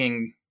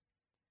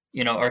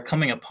are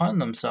coming upon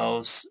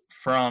themselves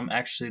from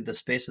actually the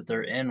space that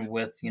they're in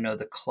with,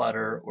 the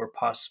clutter or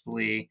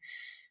possibly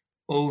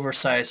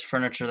oversized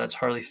furniture that's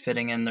hardly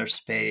fitting in their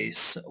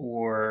space,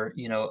 or,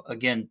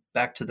 again,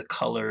 back to the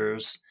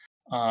colors,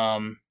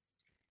 um,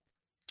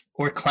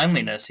 or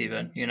cleanliness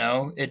even,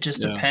 it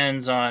just Yeah.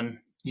 depends on,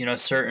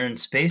 certain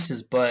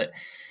spaces, but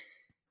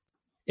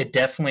it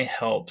definitely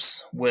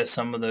helps with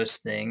some of those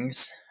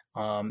things.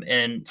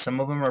 And some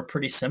of them are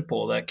pretty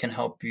simple that can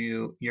help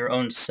your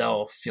own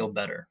self feel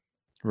better.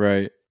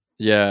 Right.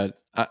 Yeah.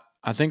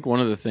 I think one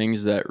of the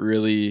things that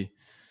really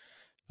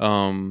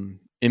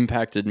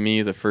impacted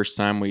me the first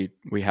time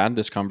we had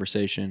this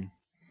conversation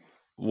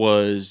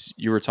was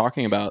we were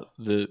talking about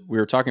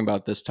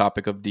this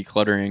topic of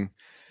decluttering,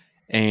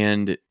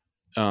 and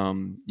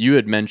you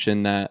had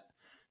mentioned that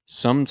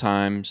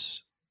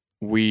sometimes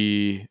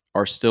we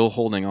are still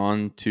holding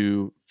on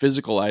to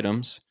physical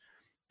items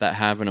that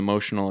have an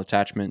emotional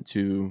attachment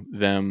to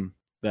them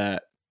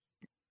that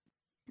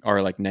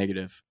are like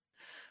negative.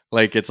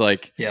 Like it's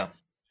like Yeah.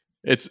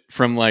 it's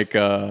from like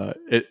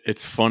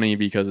it's funny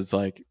because it's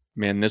like,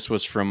 man, this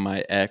was from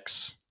my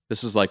ex.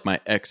 This is like my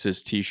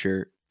ex's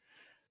t-shirt.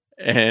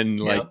 And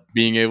like Yeah.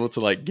 being able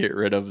to like get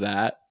rid of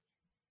that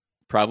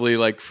probably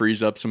like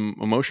frees up some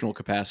emotional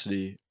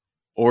capacity,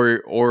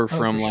 or Oh, for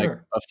from like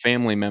sure. a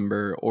family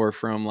member, or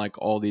from like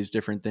all these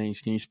different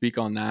things. Can you speak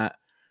on that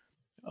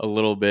a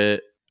little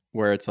bit,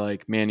 where it's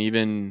like, man,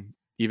 even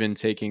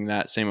taking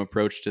that same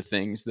approach to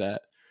things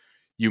that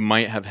you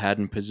might have had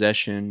in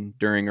possession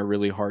during a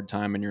really hard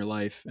time in your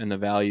life, and the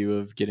value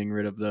of getting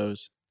rid of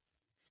those?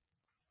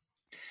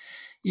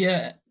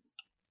 Yeah.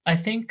 I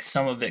think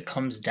some of it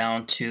comes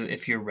down to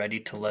if you're ready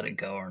to let it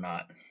go or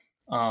not.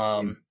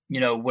 Mm.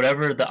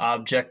 Whatever the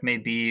object may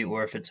be,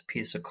 or if it's a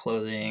piece of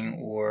clothing,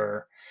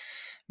 or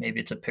maybe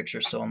it's a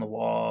picture still on the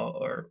wall,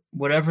 or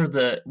whatever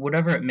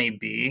it may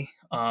be.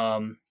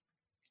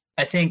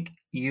 I think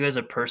you as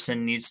a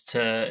person needs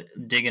to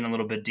dig in a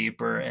little bit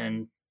deeper,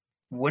 and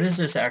what is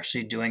this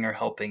actually doing or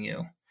helping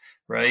you,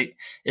 right?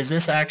 Is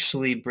this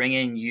actually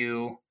bringing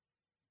you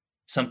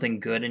something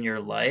good in your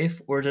life,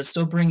 or is it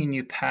still bringing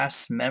you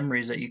past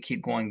memories that you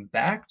keep going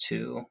back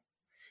to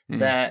Mm.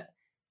 that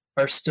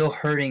are still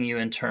hurting you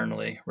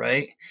internally,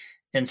 right?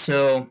 And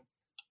so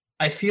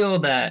I feel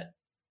that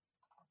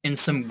in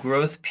some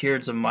growth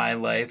periods of my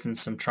life and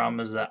some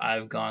traumas that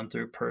I've gone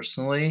through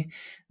personally,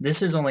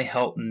 this has only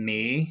helped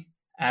me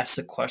ask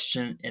the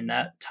question in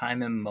that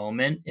time and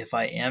moment, if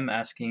I am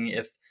asking,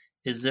 if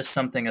is this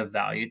something of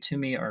value to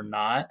me or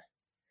not.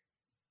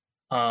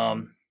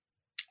 um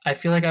I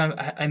feel like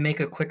I make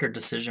a quicker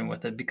decision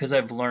with it because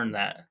I've learned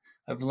that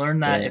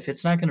Right. if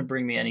it's not going to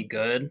bring me any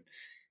good,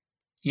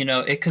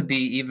 it could be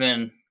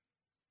even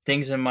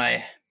things in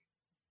my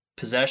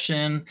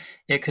possession,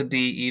 it could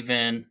be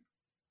even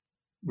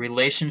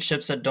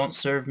relationships that don't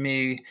serve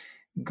me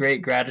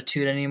great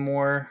gratitude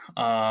anymore.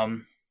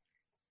 I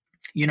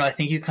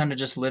think you kind of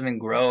just live and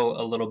grow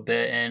a little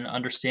bit and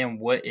understand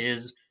what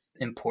is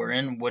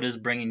important, what is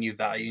bringing you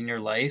value in your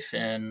life,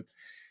 and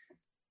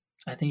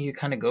I think you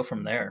kind of go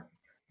from there.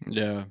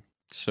 Yeah.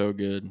 So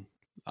good.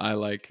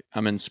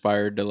 I'm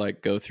inspired to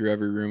like go through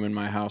every room in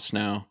my house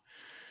now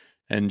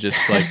and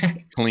just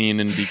like clean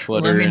and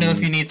Well, let declutter me know if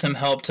and you need some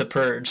help to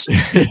purge.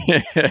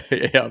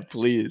 yeah,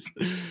 please.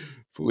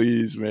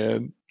 Please,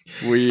 man.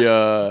 We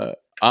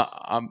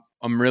I'm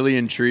really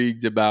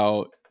intrigued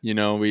about,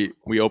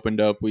 we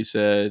opened up, we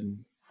said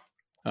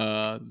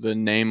the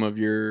name of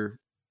your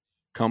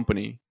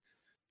company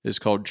is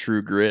called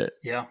True Grit.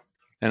 Yeah.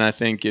 And I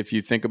think if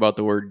you think about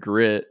the word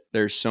grit,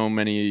 there's so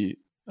many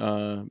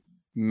uh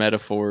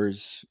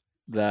metaphors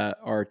that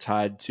are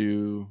tied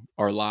to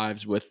our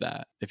lives with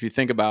that. If you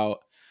think about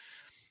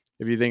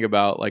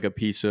like a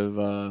piece of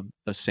a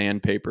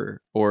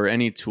sandpaper or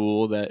any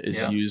tool that is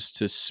Yeah. used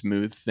to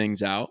smooth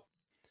things out,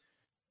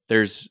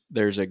 there's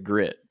a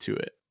grit to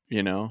it,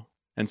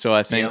 and so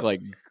I think Yep.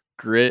 like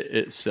grit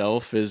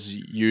itself is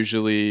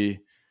usually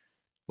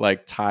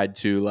like tied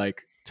to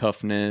like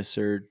toughness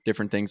or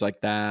different things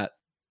like that,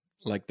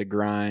 like the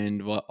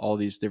grind, all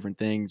these different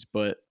things.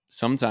 But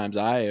sometimes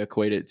I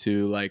equate it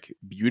to like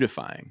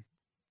beautifying.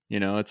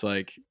 It's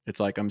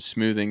like I'm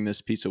smoothing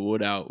this piece of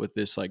wood out with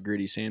this like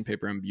gritty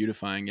sandpaper. I'm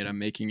beautifying it. I'm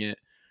making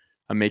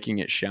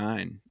it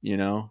shine.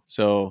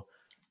 So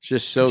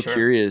just For sure.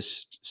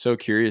 so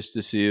curious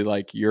to see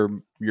like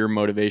your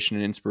motivation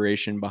and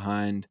inspiration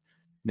behind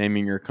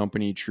naming your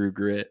company True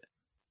Grit.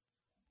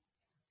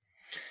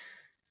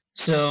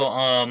 So,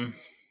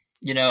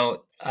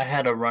 I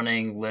had a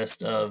running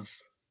list of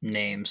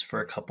names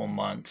for a couple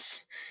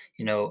months,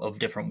 of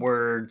different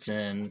words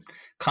and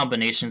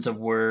combinations of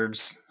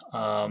words.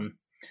 I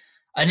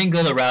didn't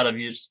go the route of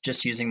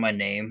just using my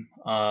name.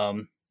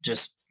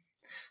 Just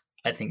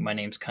I think my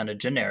name's kind of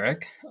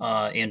generic,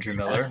 Andrew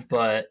Miller.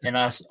 But and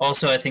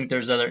also I think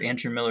there's other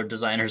Andrew Miller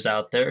designers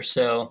out there.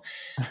 So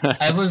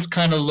I was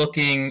kind of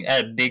looking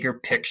at a bigger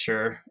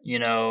picture,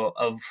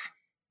 of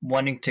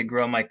wanting to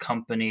grow my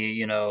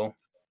company,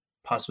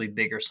 possibly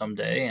bigger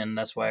someday, and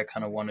that's why I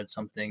kind of wanted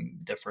something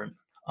different.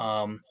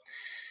 Um,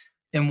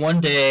 and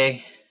one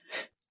day,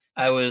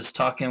 I was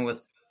talking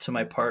to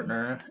my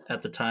partner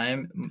at the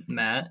time,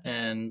 Matt,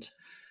 and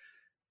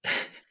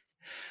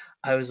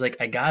I was like,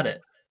 I got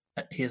it.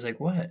 He was like,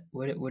 what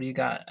do you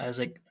got? I was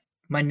like,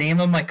 my name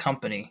of my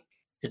company,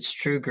 it's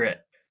True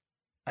Grit.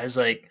 I was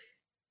like,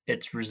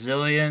 it's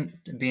resilient,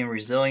 being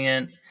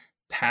resilient,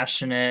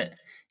 passionate,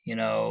 you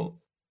know,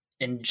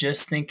 and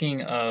just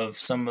thinking of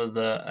some of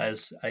the,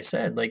 as I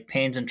said, like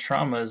pains and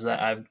traumas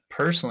that I've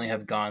personally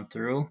have gone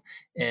through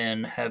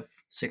and have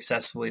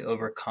successfully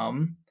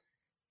overcome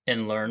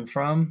and learned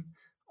from,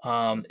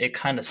 it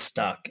kind of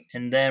stuck.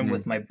 And then Mm,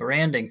 with my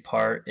branding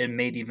part, it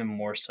made even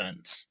more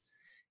sense,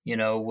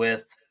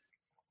 with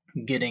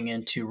getting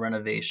into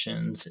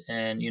renovations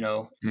and,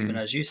 even mm.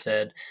 as you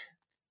said,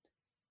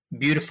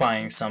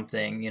 beautifying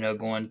something,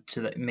 going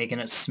to making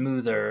it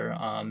smoother,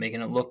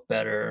 making it look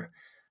better.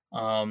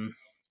 Um,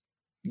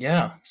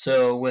 yeah.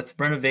 So with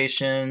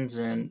renovations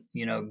and,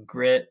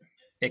 grit,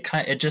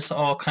 it just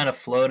all kind of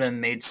flowed and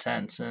made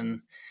sense.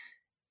 And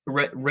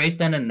right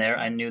then and there,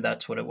 I knew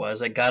that's what it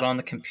was. I got on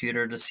the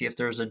computer to see if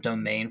there was a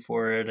domain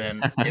for it,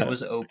 and it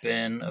was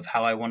open of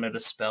how I wanted to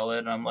spell it.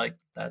 And I'm like,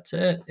 that's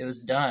it. It was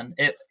done.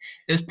 It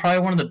was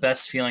probably one of the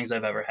best feelings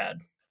I've ever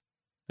had.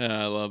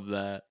 Yeah, I love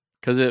that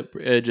because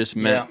it just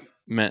meant Yeah,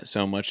 meant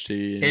so much to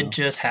you. You it know,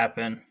 just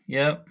happened.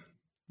 Yep.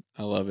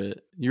 I love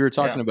it. You were Yeah.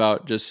 talking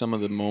about just some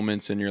of the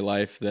moments in your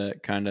life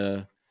that kind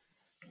of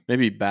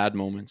maybe bad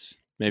moments.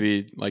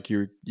 Maybe like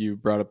you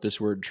brought up this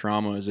word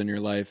traumas in your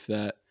life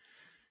that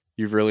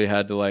you've really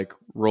had to like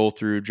roll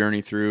through,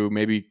 journey through,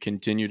 maybe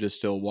continue to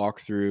still walk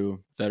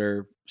through that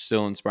are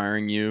still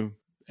inspiring you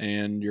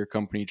and your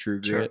company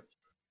True Sure. Grit.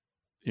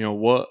 You know,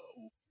 what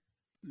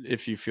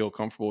if you feel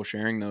comfortable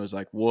sharing those,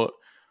 like what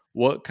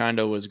kind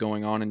of was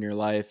going on in your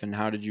life and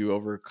how did you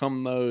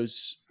overcome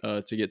those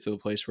to get to the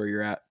place where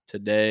you're at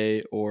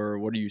today, or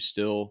what are you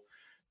still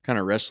kind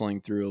of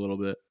wrestling through a little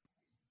bit?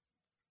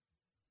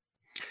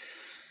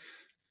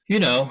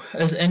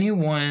 As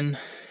anyone,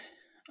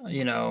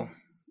 you know,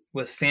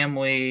 with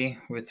family,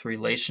 with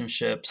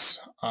relationships,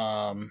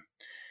 one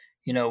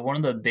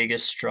of the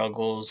biggest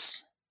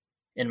struggles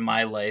in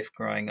my life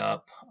growing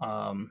up,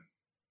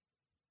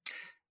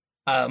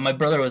 my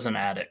brother was an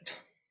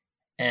addict.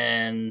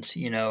 And,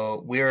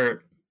 we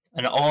were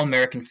an all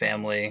American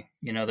family.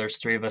 There's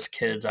three of us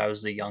kids. I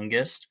was the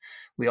youngest.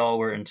 We all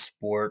were in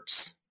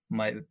sports.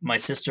 My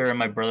sister and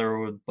my brother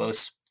were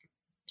both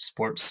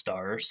sports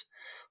stars.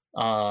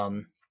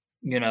 Um,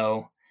 you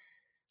know,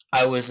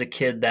 I was a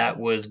kid that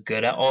was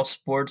good at all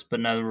sports, but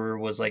never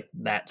was like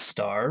that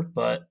star.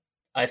 But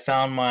I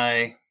found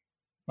my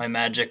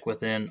magic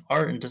within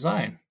art and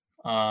design.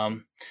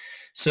 Um,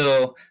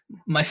 so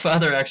my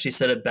father actually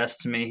said it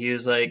best to me. He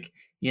was like,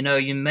 you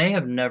may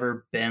have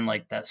never been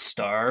like that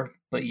star,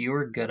 but you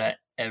were good at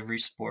every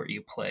sport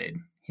you played.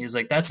 He was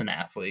like, that's an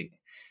athlete.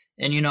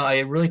 And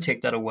I really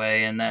take that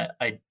away, and that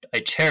I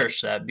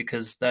cherish that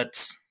because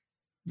that's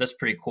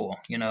pretty cool.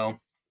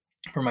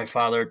 For my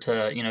father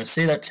to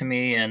say that to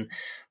me, and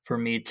for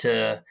me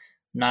to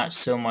not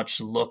so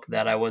much look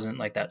that I wasn't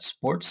like that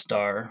sports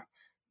star,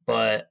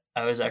 but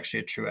I was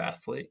actually a true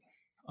athlete.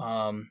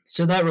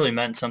 So that really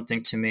meant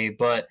something to me.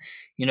 But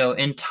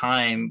in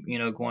time,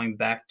 going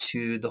back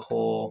to the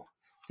whole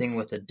thing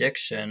with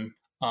addiction,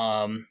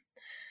 and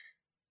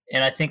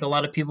I think a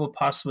lot of people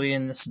possibly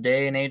in this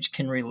day and age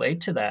can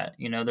relate to that.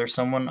 There's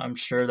someone I'm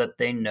sure that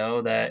they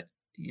know that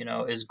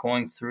is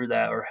going through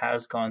that or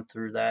has gone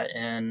through that,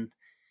 and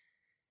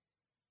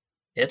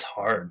it's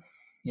hard.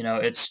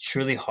 It's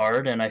truly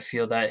hard, and I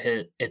feel that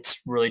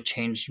it's really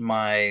changed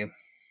my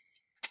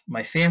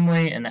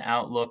family and the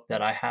outlook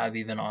that I have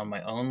even on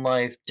my own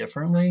life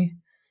differently.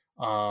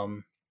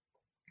 Um,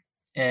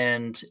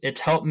 and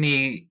it's helped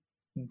me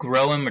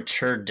grow and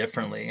mature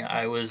differently.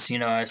 I was,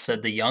 I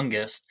said the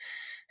youngest,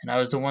 and I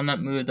was the one that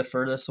moved the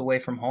furthest away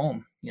from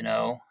home.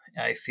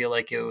 I feel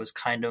like it was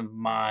kind of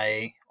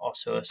my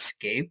also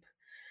escape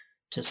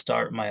to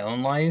start my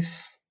own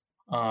life.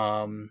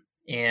 And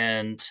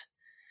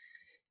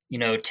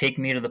take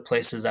me to the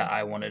places that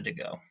I wanted to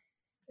go,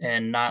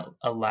 and not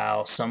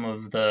allow some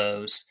of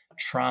those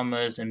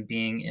traumas and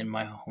being in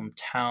my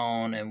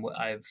hometown and what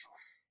I've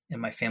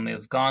and my family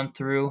have gone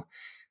through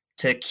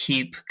to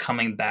keep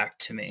coming back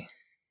to me,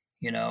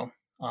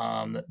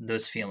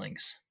 those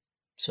feelings.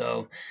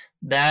 So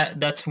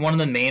that's one of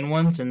the main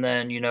ones. And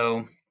then,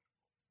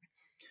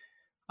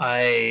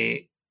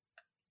 I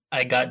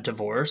I got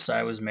divorced.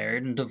 I was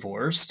married and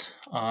divorced.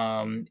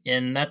 And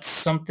that's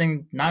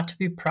something not to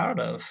be proud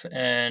of.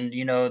 And,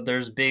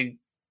 there's big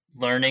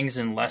learnings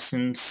and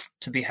lessons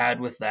to be had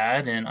with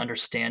that and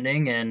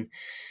understanding. And,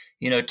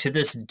 to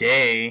this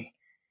day,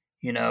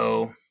 you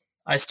know,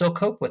 I still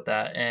cope with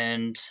that.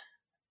 And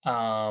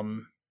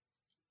um,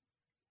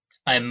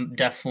 I'm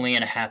definitely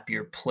in a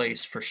happier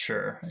place for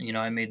sure.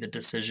 I made the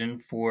decision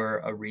for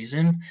a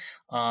reason.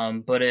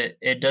 But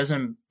it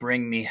doesn't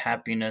bring me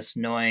happiness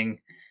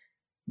knowing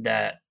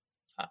that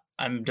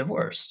I'm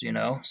divorced,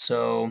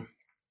 So,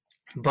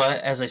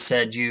 but as I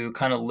said, you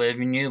kind of live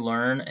and you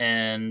learn,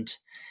 and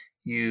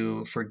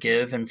you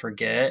forgive and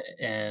forget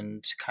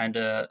and kind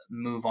of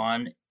move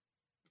on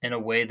in a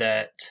way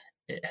that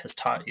it has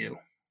taught you.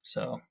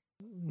 So,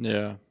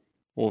 Yeah.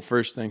 Well,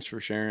 first, thanks for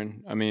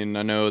sharing. I mean,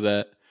 I know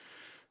that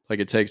like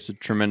it takes a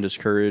tremendous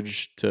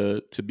courage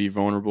to be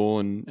vulnerable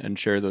and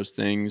share those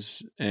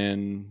things,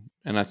 and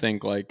I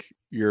think like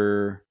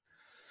you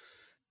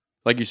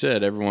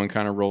said, everyone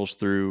kind of rolls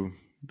through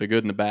the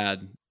good and the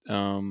bad.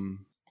 For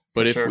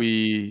But sure.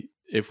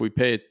 if we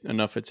pay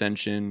enough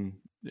attention,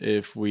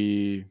 if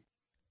we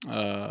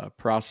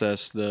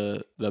process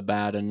the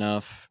bad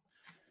enough,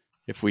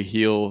 if we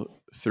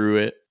heal through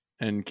it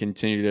and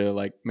continue to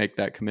like make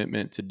that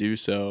commitment to do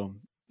so,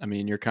 I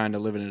mean, you're kind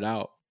of living it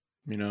out.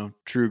 You know,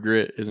 True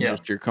Grit isn't Yeah,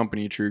 just your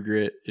company. True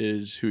Grit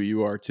is who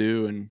you are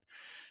too,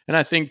 and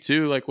I think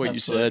too, like what you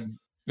absolutely. said,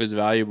 is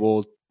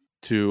valuable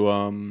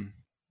to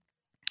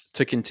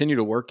continue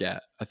to work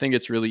at. I think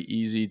it's really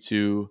easy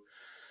to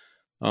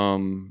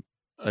um,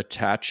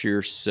 attach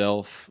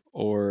yourself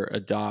or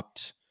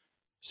adopt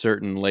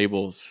certain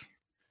labels,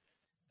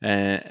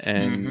 and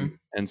Mm-hmm.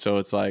 and so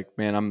it's like,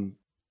 man,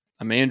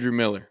 I'm Andrew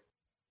Miller.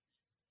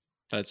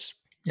 That's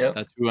Yep.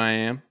 that's who I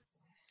am.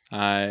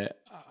 I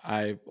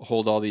I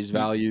hold all these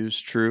values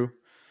true.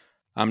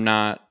 I'm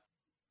not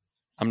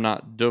I'm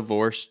not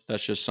divorced.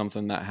 That's just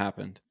something that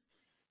happened.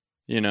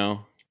 You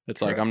know,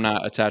 it's like I'm Correct.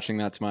 not attaching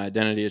that to my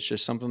identity. It's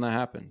just something that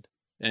happened,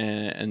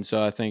 and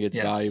so I think it's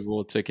Yes.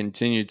 valuable to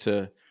continue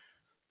to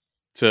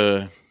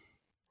to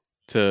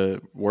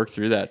work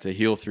through that, to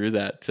heal through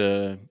that,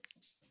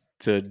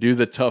 to do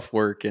the tough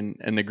work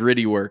and the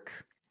gritty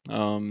work,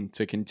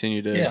 to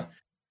continue to Yeah.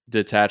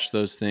 detach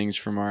those things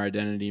from our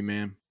identity,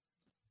 man.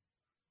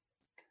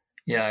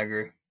 Yeah, I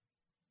agree.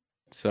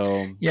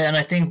 So Yeah, and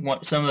I think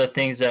some of the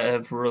things that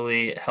have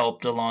really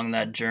helped along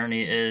that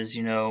journey is,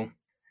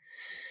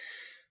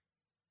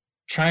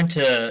 trying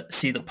to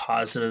see the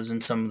positives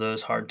in some of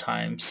those hard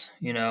times,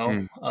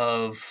 mm,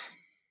 of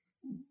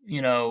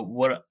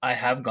what I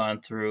have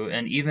gone through,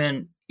 and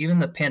even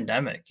the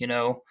pandemic,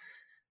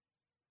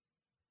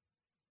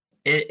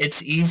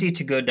 it's easy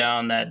to go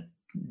down that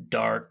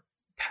dark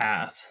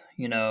path,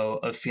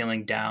 of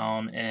feeling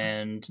down,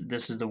 and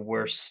this is the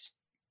worst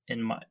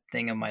in my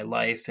thing of my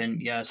life.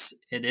 And yes,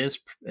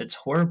 it's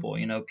horrible.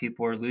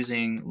 People are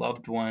losing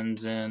loved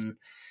ones, and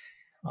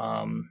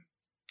um,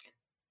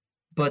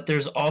 but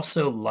there's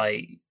also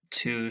light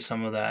to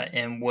some of that.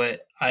 And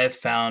what I've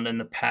found in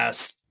the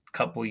past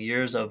couple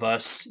years of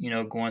us,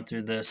 going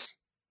through this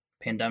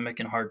pandemic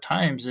and hard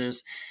times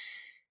is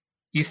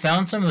you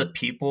found some of the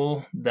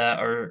people that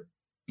are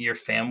your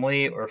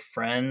family or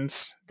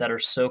friends that are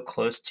so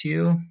close to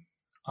you,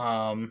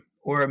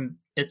 or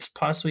it's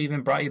possibly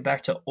even brought you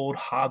back to old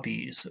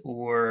hobbies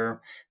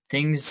or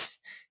things,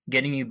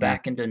 getting you mm,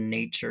 back into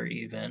nature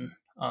even.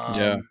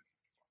 yeah,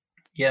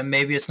 Yeah,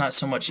 maybe it's not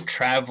so much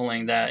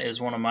traveling that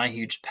is one of my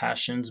huge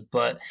passions,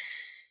 but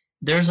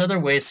there's other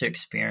ways to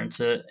experience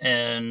it,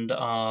 and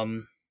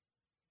those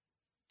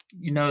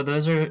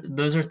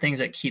are things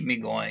that keep me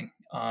going.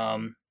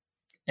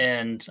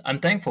 And I'm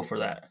thankful for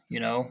that.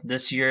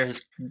 This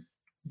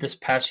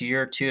past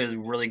year or two has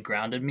really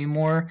grounded me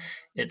more.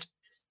 It's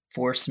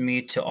forced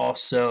me to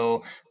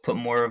also put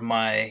more of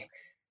my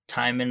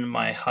time in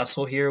my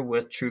hustle here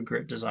with True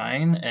Grit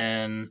Design,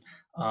 and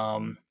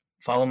um,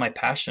 follow my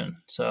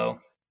passion. So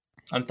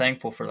I'm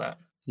thankful for that.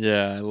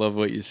 yeah. I love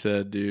what you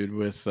said, dude.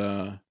 With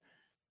the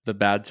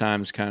bad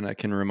times, kind of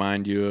can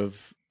remind you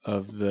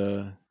of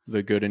the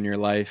good in your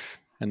life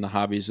and the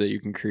hobbies that you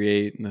can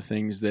create and the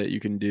things that you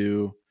can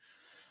do.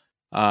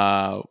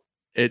 Uh,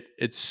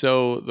 it's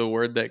so the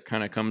word that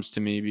kind of comes to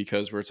me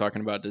because we're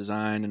talking about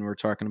design and we're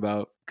talking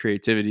about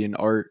creativity and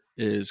art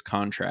is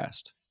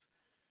contrast.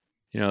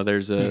 You know, Hmm.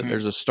 there's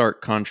a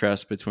stark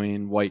contrast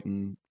between white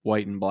and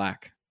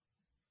black.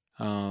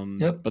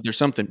 Yep. But there's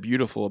something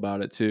beautiful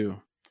about it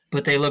too.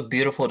 But they look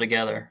beautiful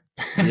together.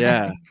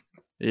 Yeah,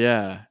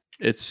 yeah.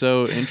 It's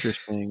so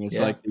interesting. It's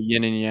Yeah. like the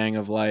yin and yang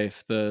of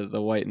life, the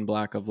white and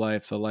black of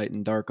life, the light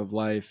and dark of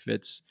life.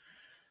 It's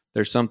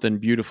there's something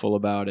beautiful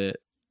about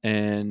it,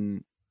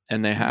 and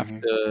they have Hmm.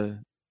 to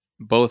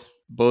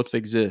both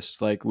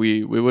exist. Like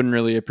we wouldn't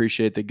really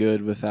appreciate the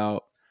good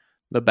without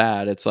the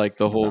bad. It's like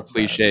the whole Without the bad.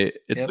 cliche.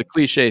 It's the Yep.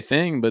 cliche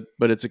thing, but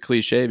it's a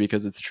cliche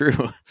because it's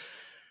true.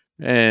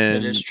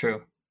 It is and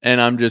true.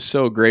 I'm just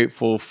so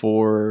grateful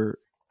for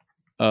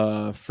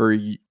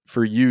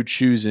you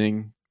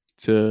choosing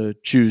to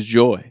choose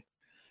joy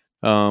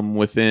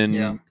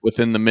Yeah.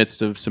 within the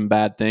midst of some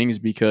bad things,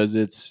 because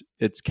it's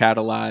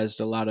catalyzed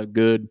a lot of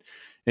good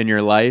in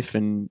your life,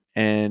 and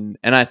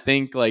I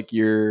think like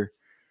you're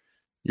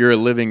a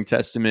living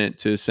testament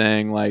to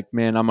saying like,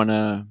 man, I'm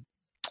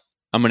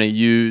gonna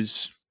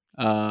use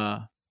uh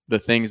the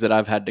things that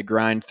I've had to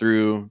grind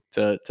through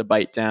to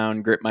bite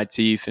down, grit my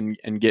teeth,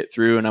 and get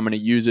through, and I'm gonna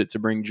use it to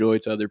bring joy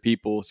to other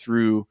people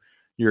through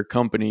your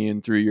company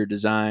and through your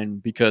design,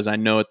 because I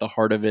know at the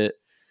heart of it,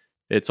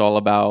 it's all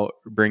about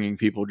bringing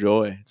people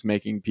joy. It's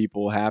making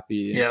people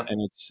happy, Yeah.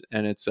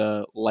 and it's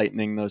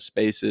lightening those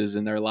spaces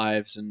in their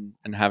lives, and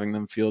having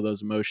them feel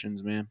those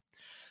emotions, man.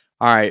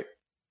 All right,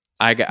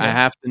 I Yep.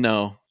 have to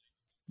know.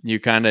 You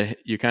kind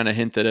of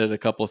hinted at a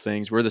couple of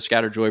things. We're the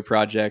Scatter Joy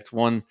Project.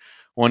 One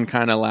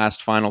kind of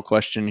last final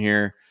question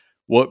here.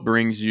 what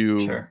brings you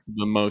Sure.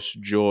 the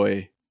most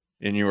joy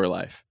in your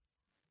life?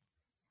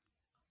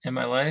 In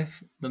my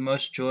life, the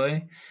most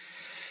joy,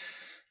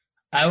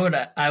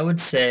 I would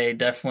say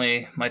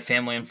definitely my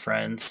family and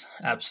friends,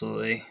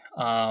 absolutely.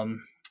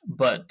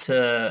 But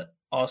to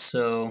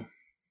also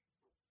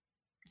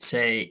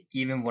say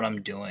even what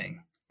I'm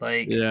doing,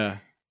 like Yeah.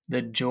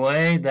 the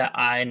joy that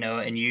I know,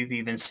 and you've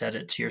even said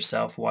it to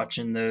yourself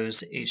watching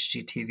those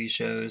HGTV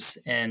shows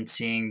and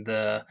seeing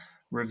the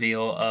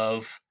reveal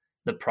of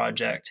the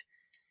project.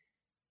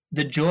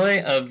 The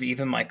joy of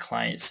even my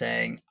client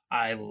saying,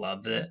 I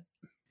love it.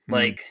 Hmm.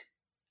 Like,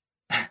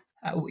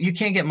 you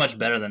can't get much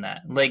better than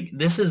that. Like,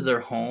 this is their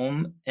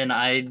home, and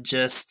I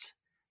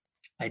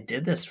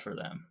did this for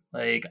them.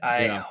 Like,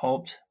 I Yeah.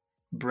 helped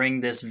bring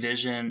this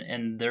vision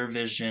and their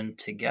vision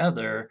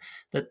together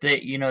that they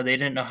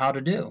didn't know how to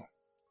do.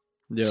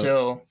 Yep.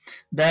 So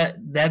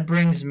that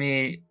brings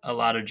me a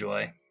lot of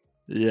joy.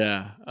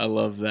 Yeah, I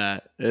love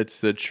that.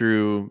 It's the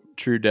true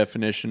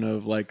definition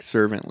of like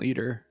servant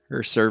leader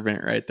or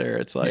servant right there.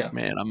 It's like, Yeah.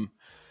 man,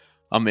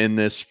 I'm in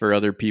this for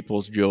other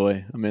people's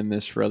joy. I'm in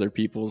this for other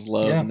people's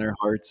love Yeah. and their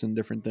hearts and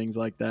different things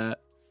like that.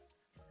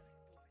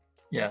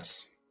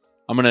 Yes.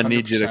 I'm gonna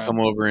need you to 100%. come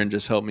over and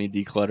just help me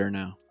declutter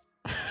now.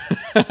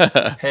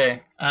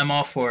 Hey, I'm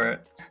all for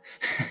it.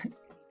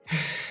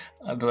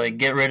 I'd be like,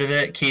 get rid of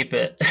it, keep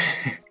it.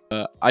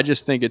 I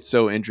just think it's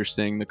so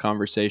interesting, the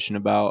conversation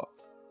about,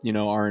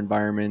 our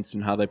environments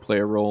and how they play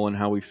a role in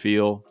how we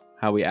feel,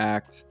 how we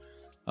act,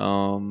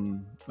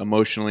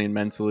 emotionally and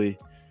mentally.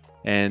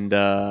 And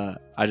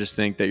I just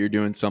think that you're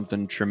doing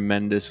something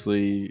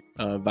tremendously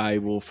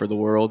valuable for the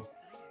world,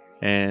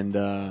 and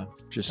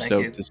just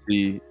Thank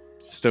you.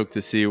 stoked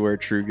to see where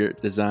True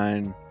Grit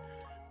Design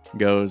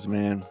goes,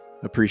 man.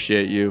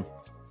 Appreciate you.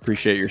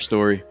 Appreciate your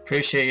story.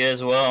 Appreciate you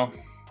as well.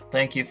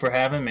 Thank you for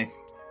having me.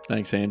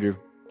 Thanks, Andrew.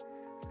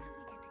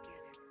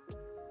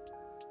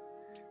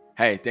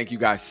 Hey, thank you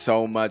guys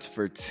so much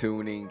for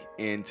tuning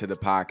into the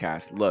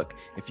podcast. Look,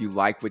 if you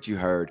like what you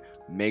heard,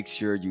 make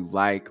sure you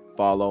like,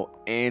 follow,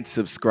 and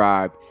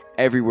subscribe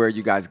everywhere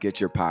you guys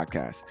get your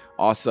podcast.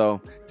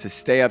 Also, to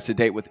stay up to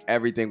date with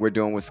everything we're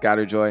doing with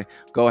Scatterjoy,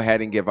 go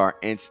ahead and give our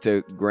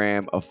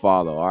Instagram a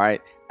follow, all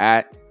right?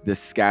 At the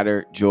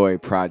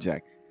Scatterjoy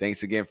Project.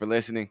 Thanks again for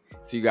listening.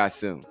 See you guys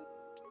soon.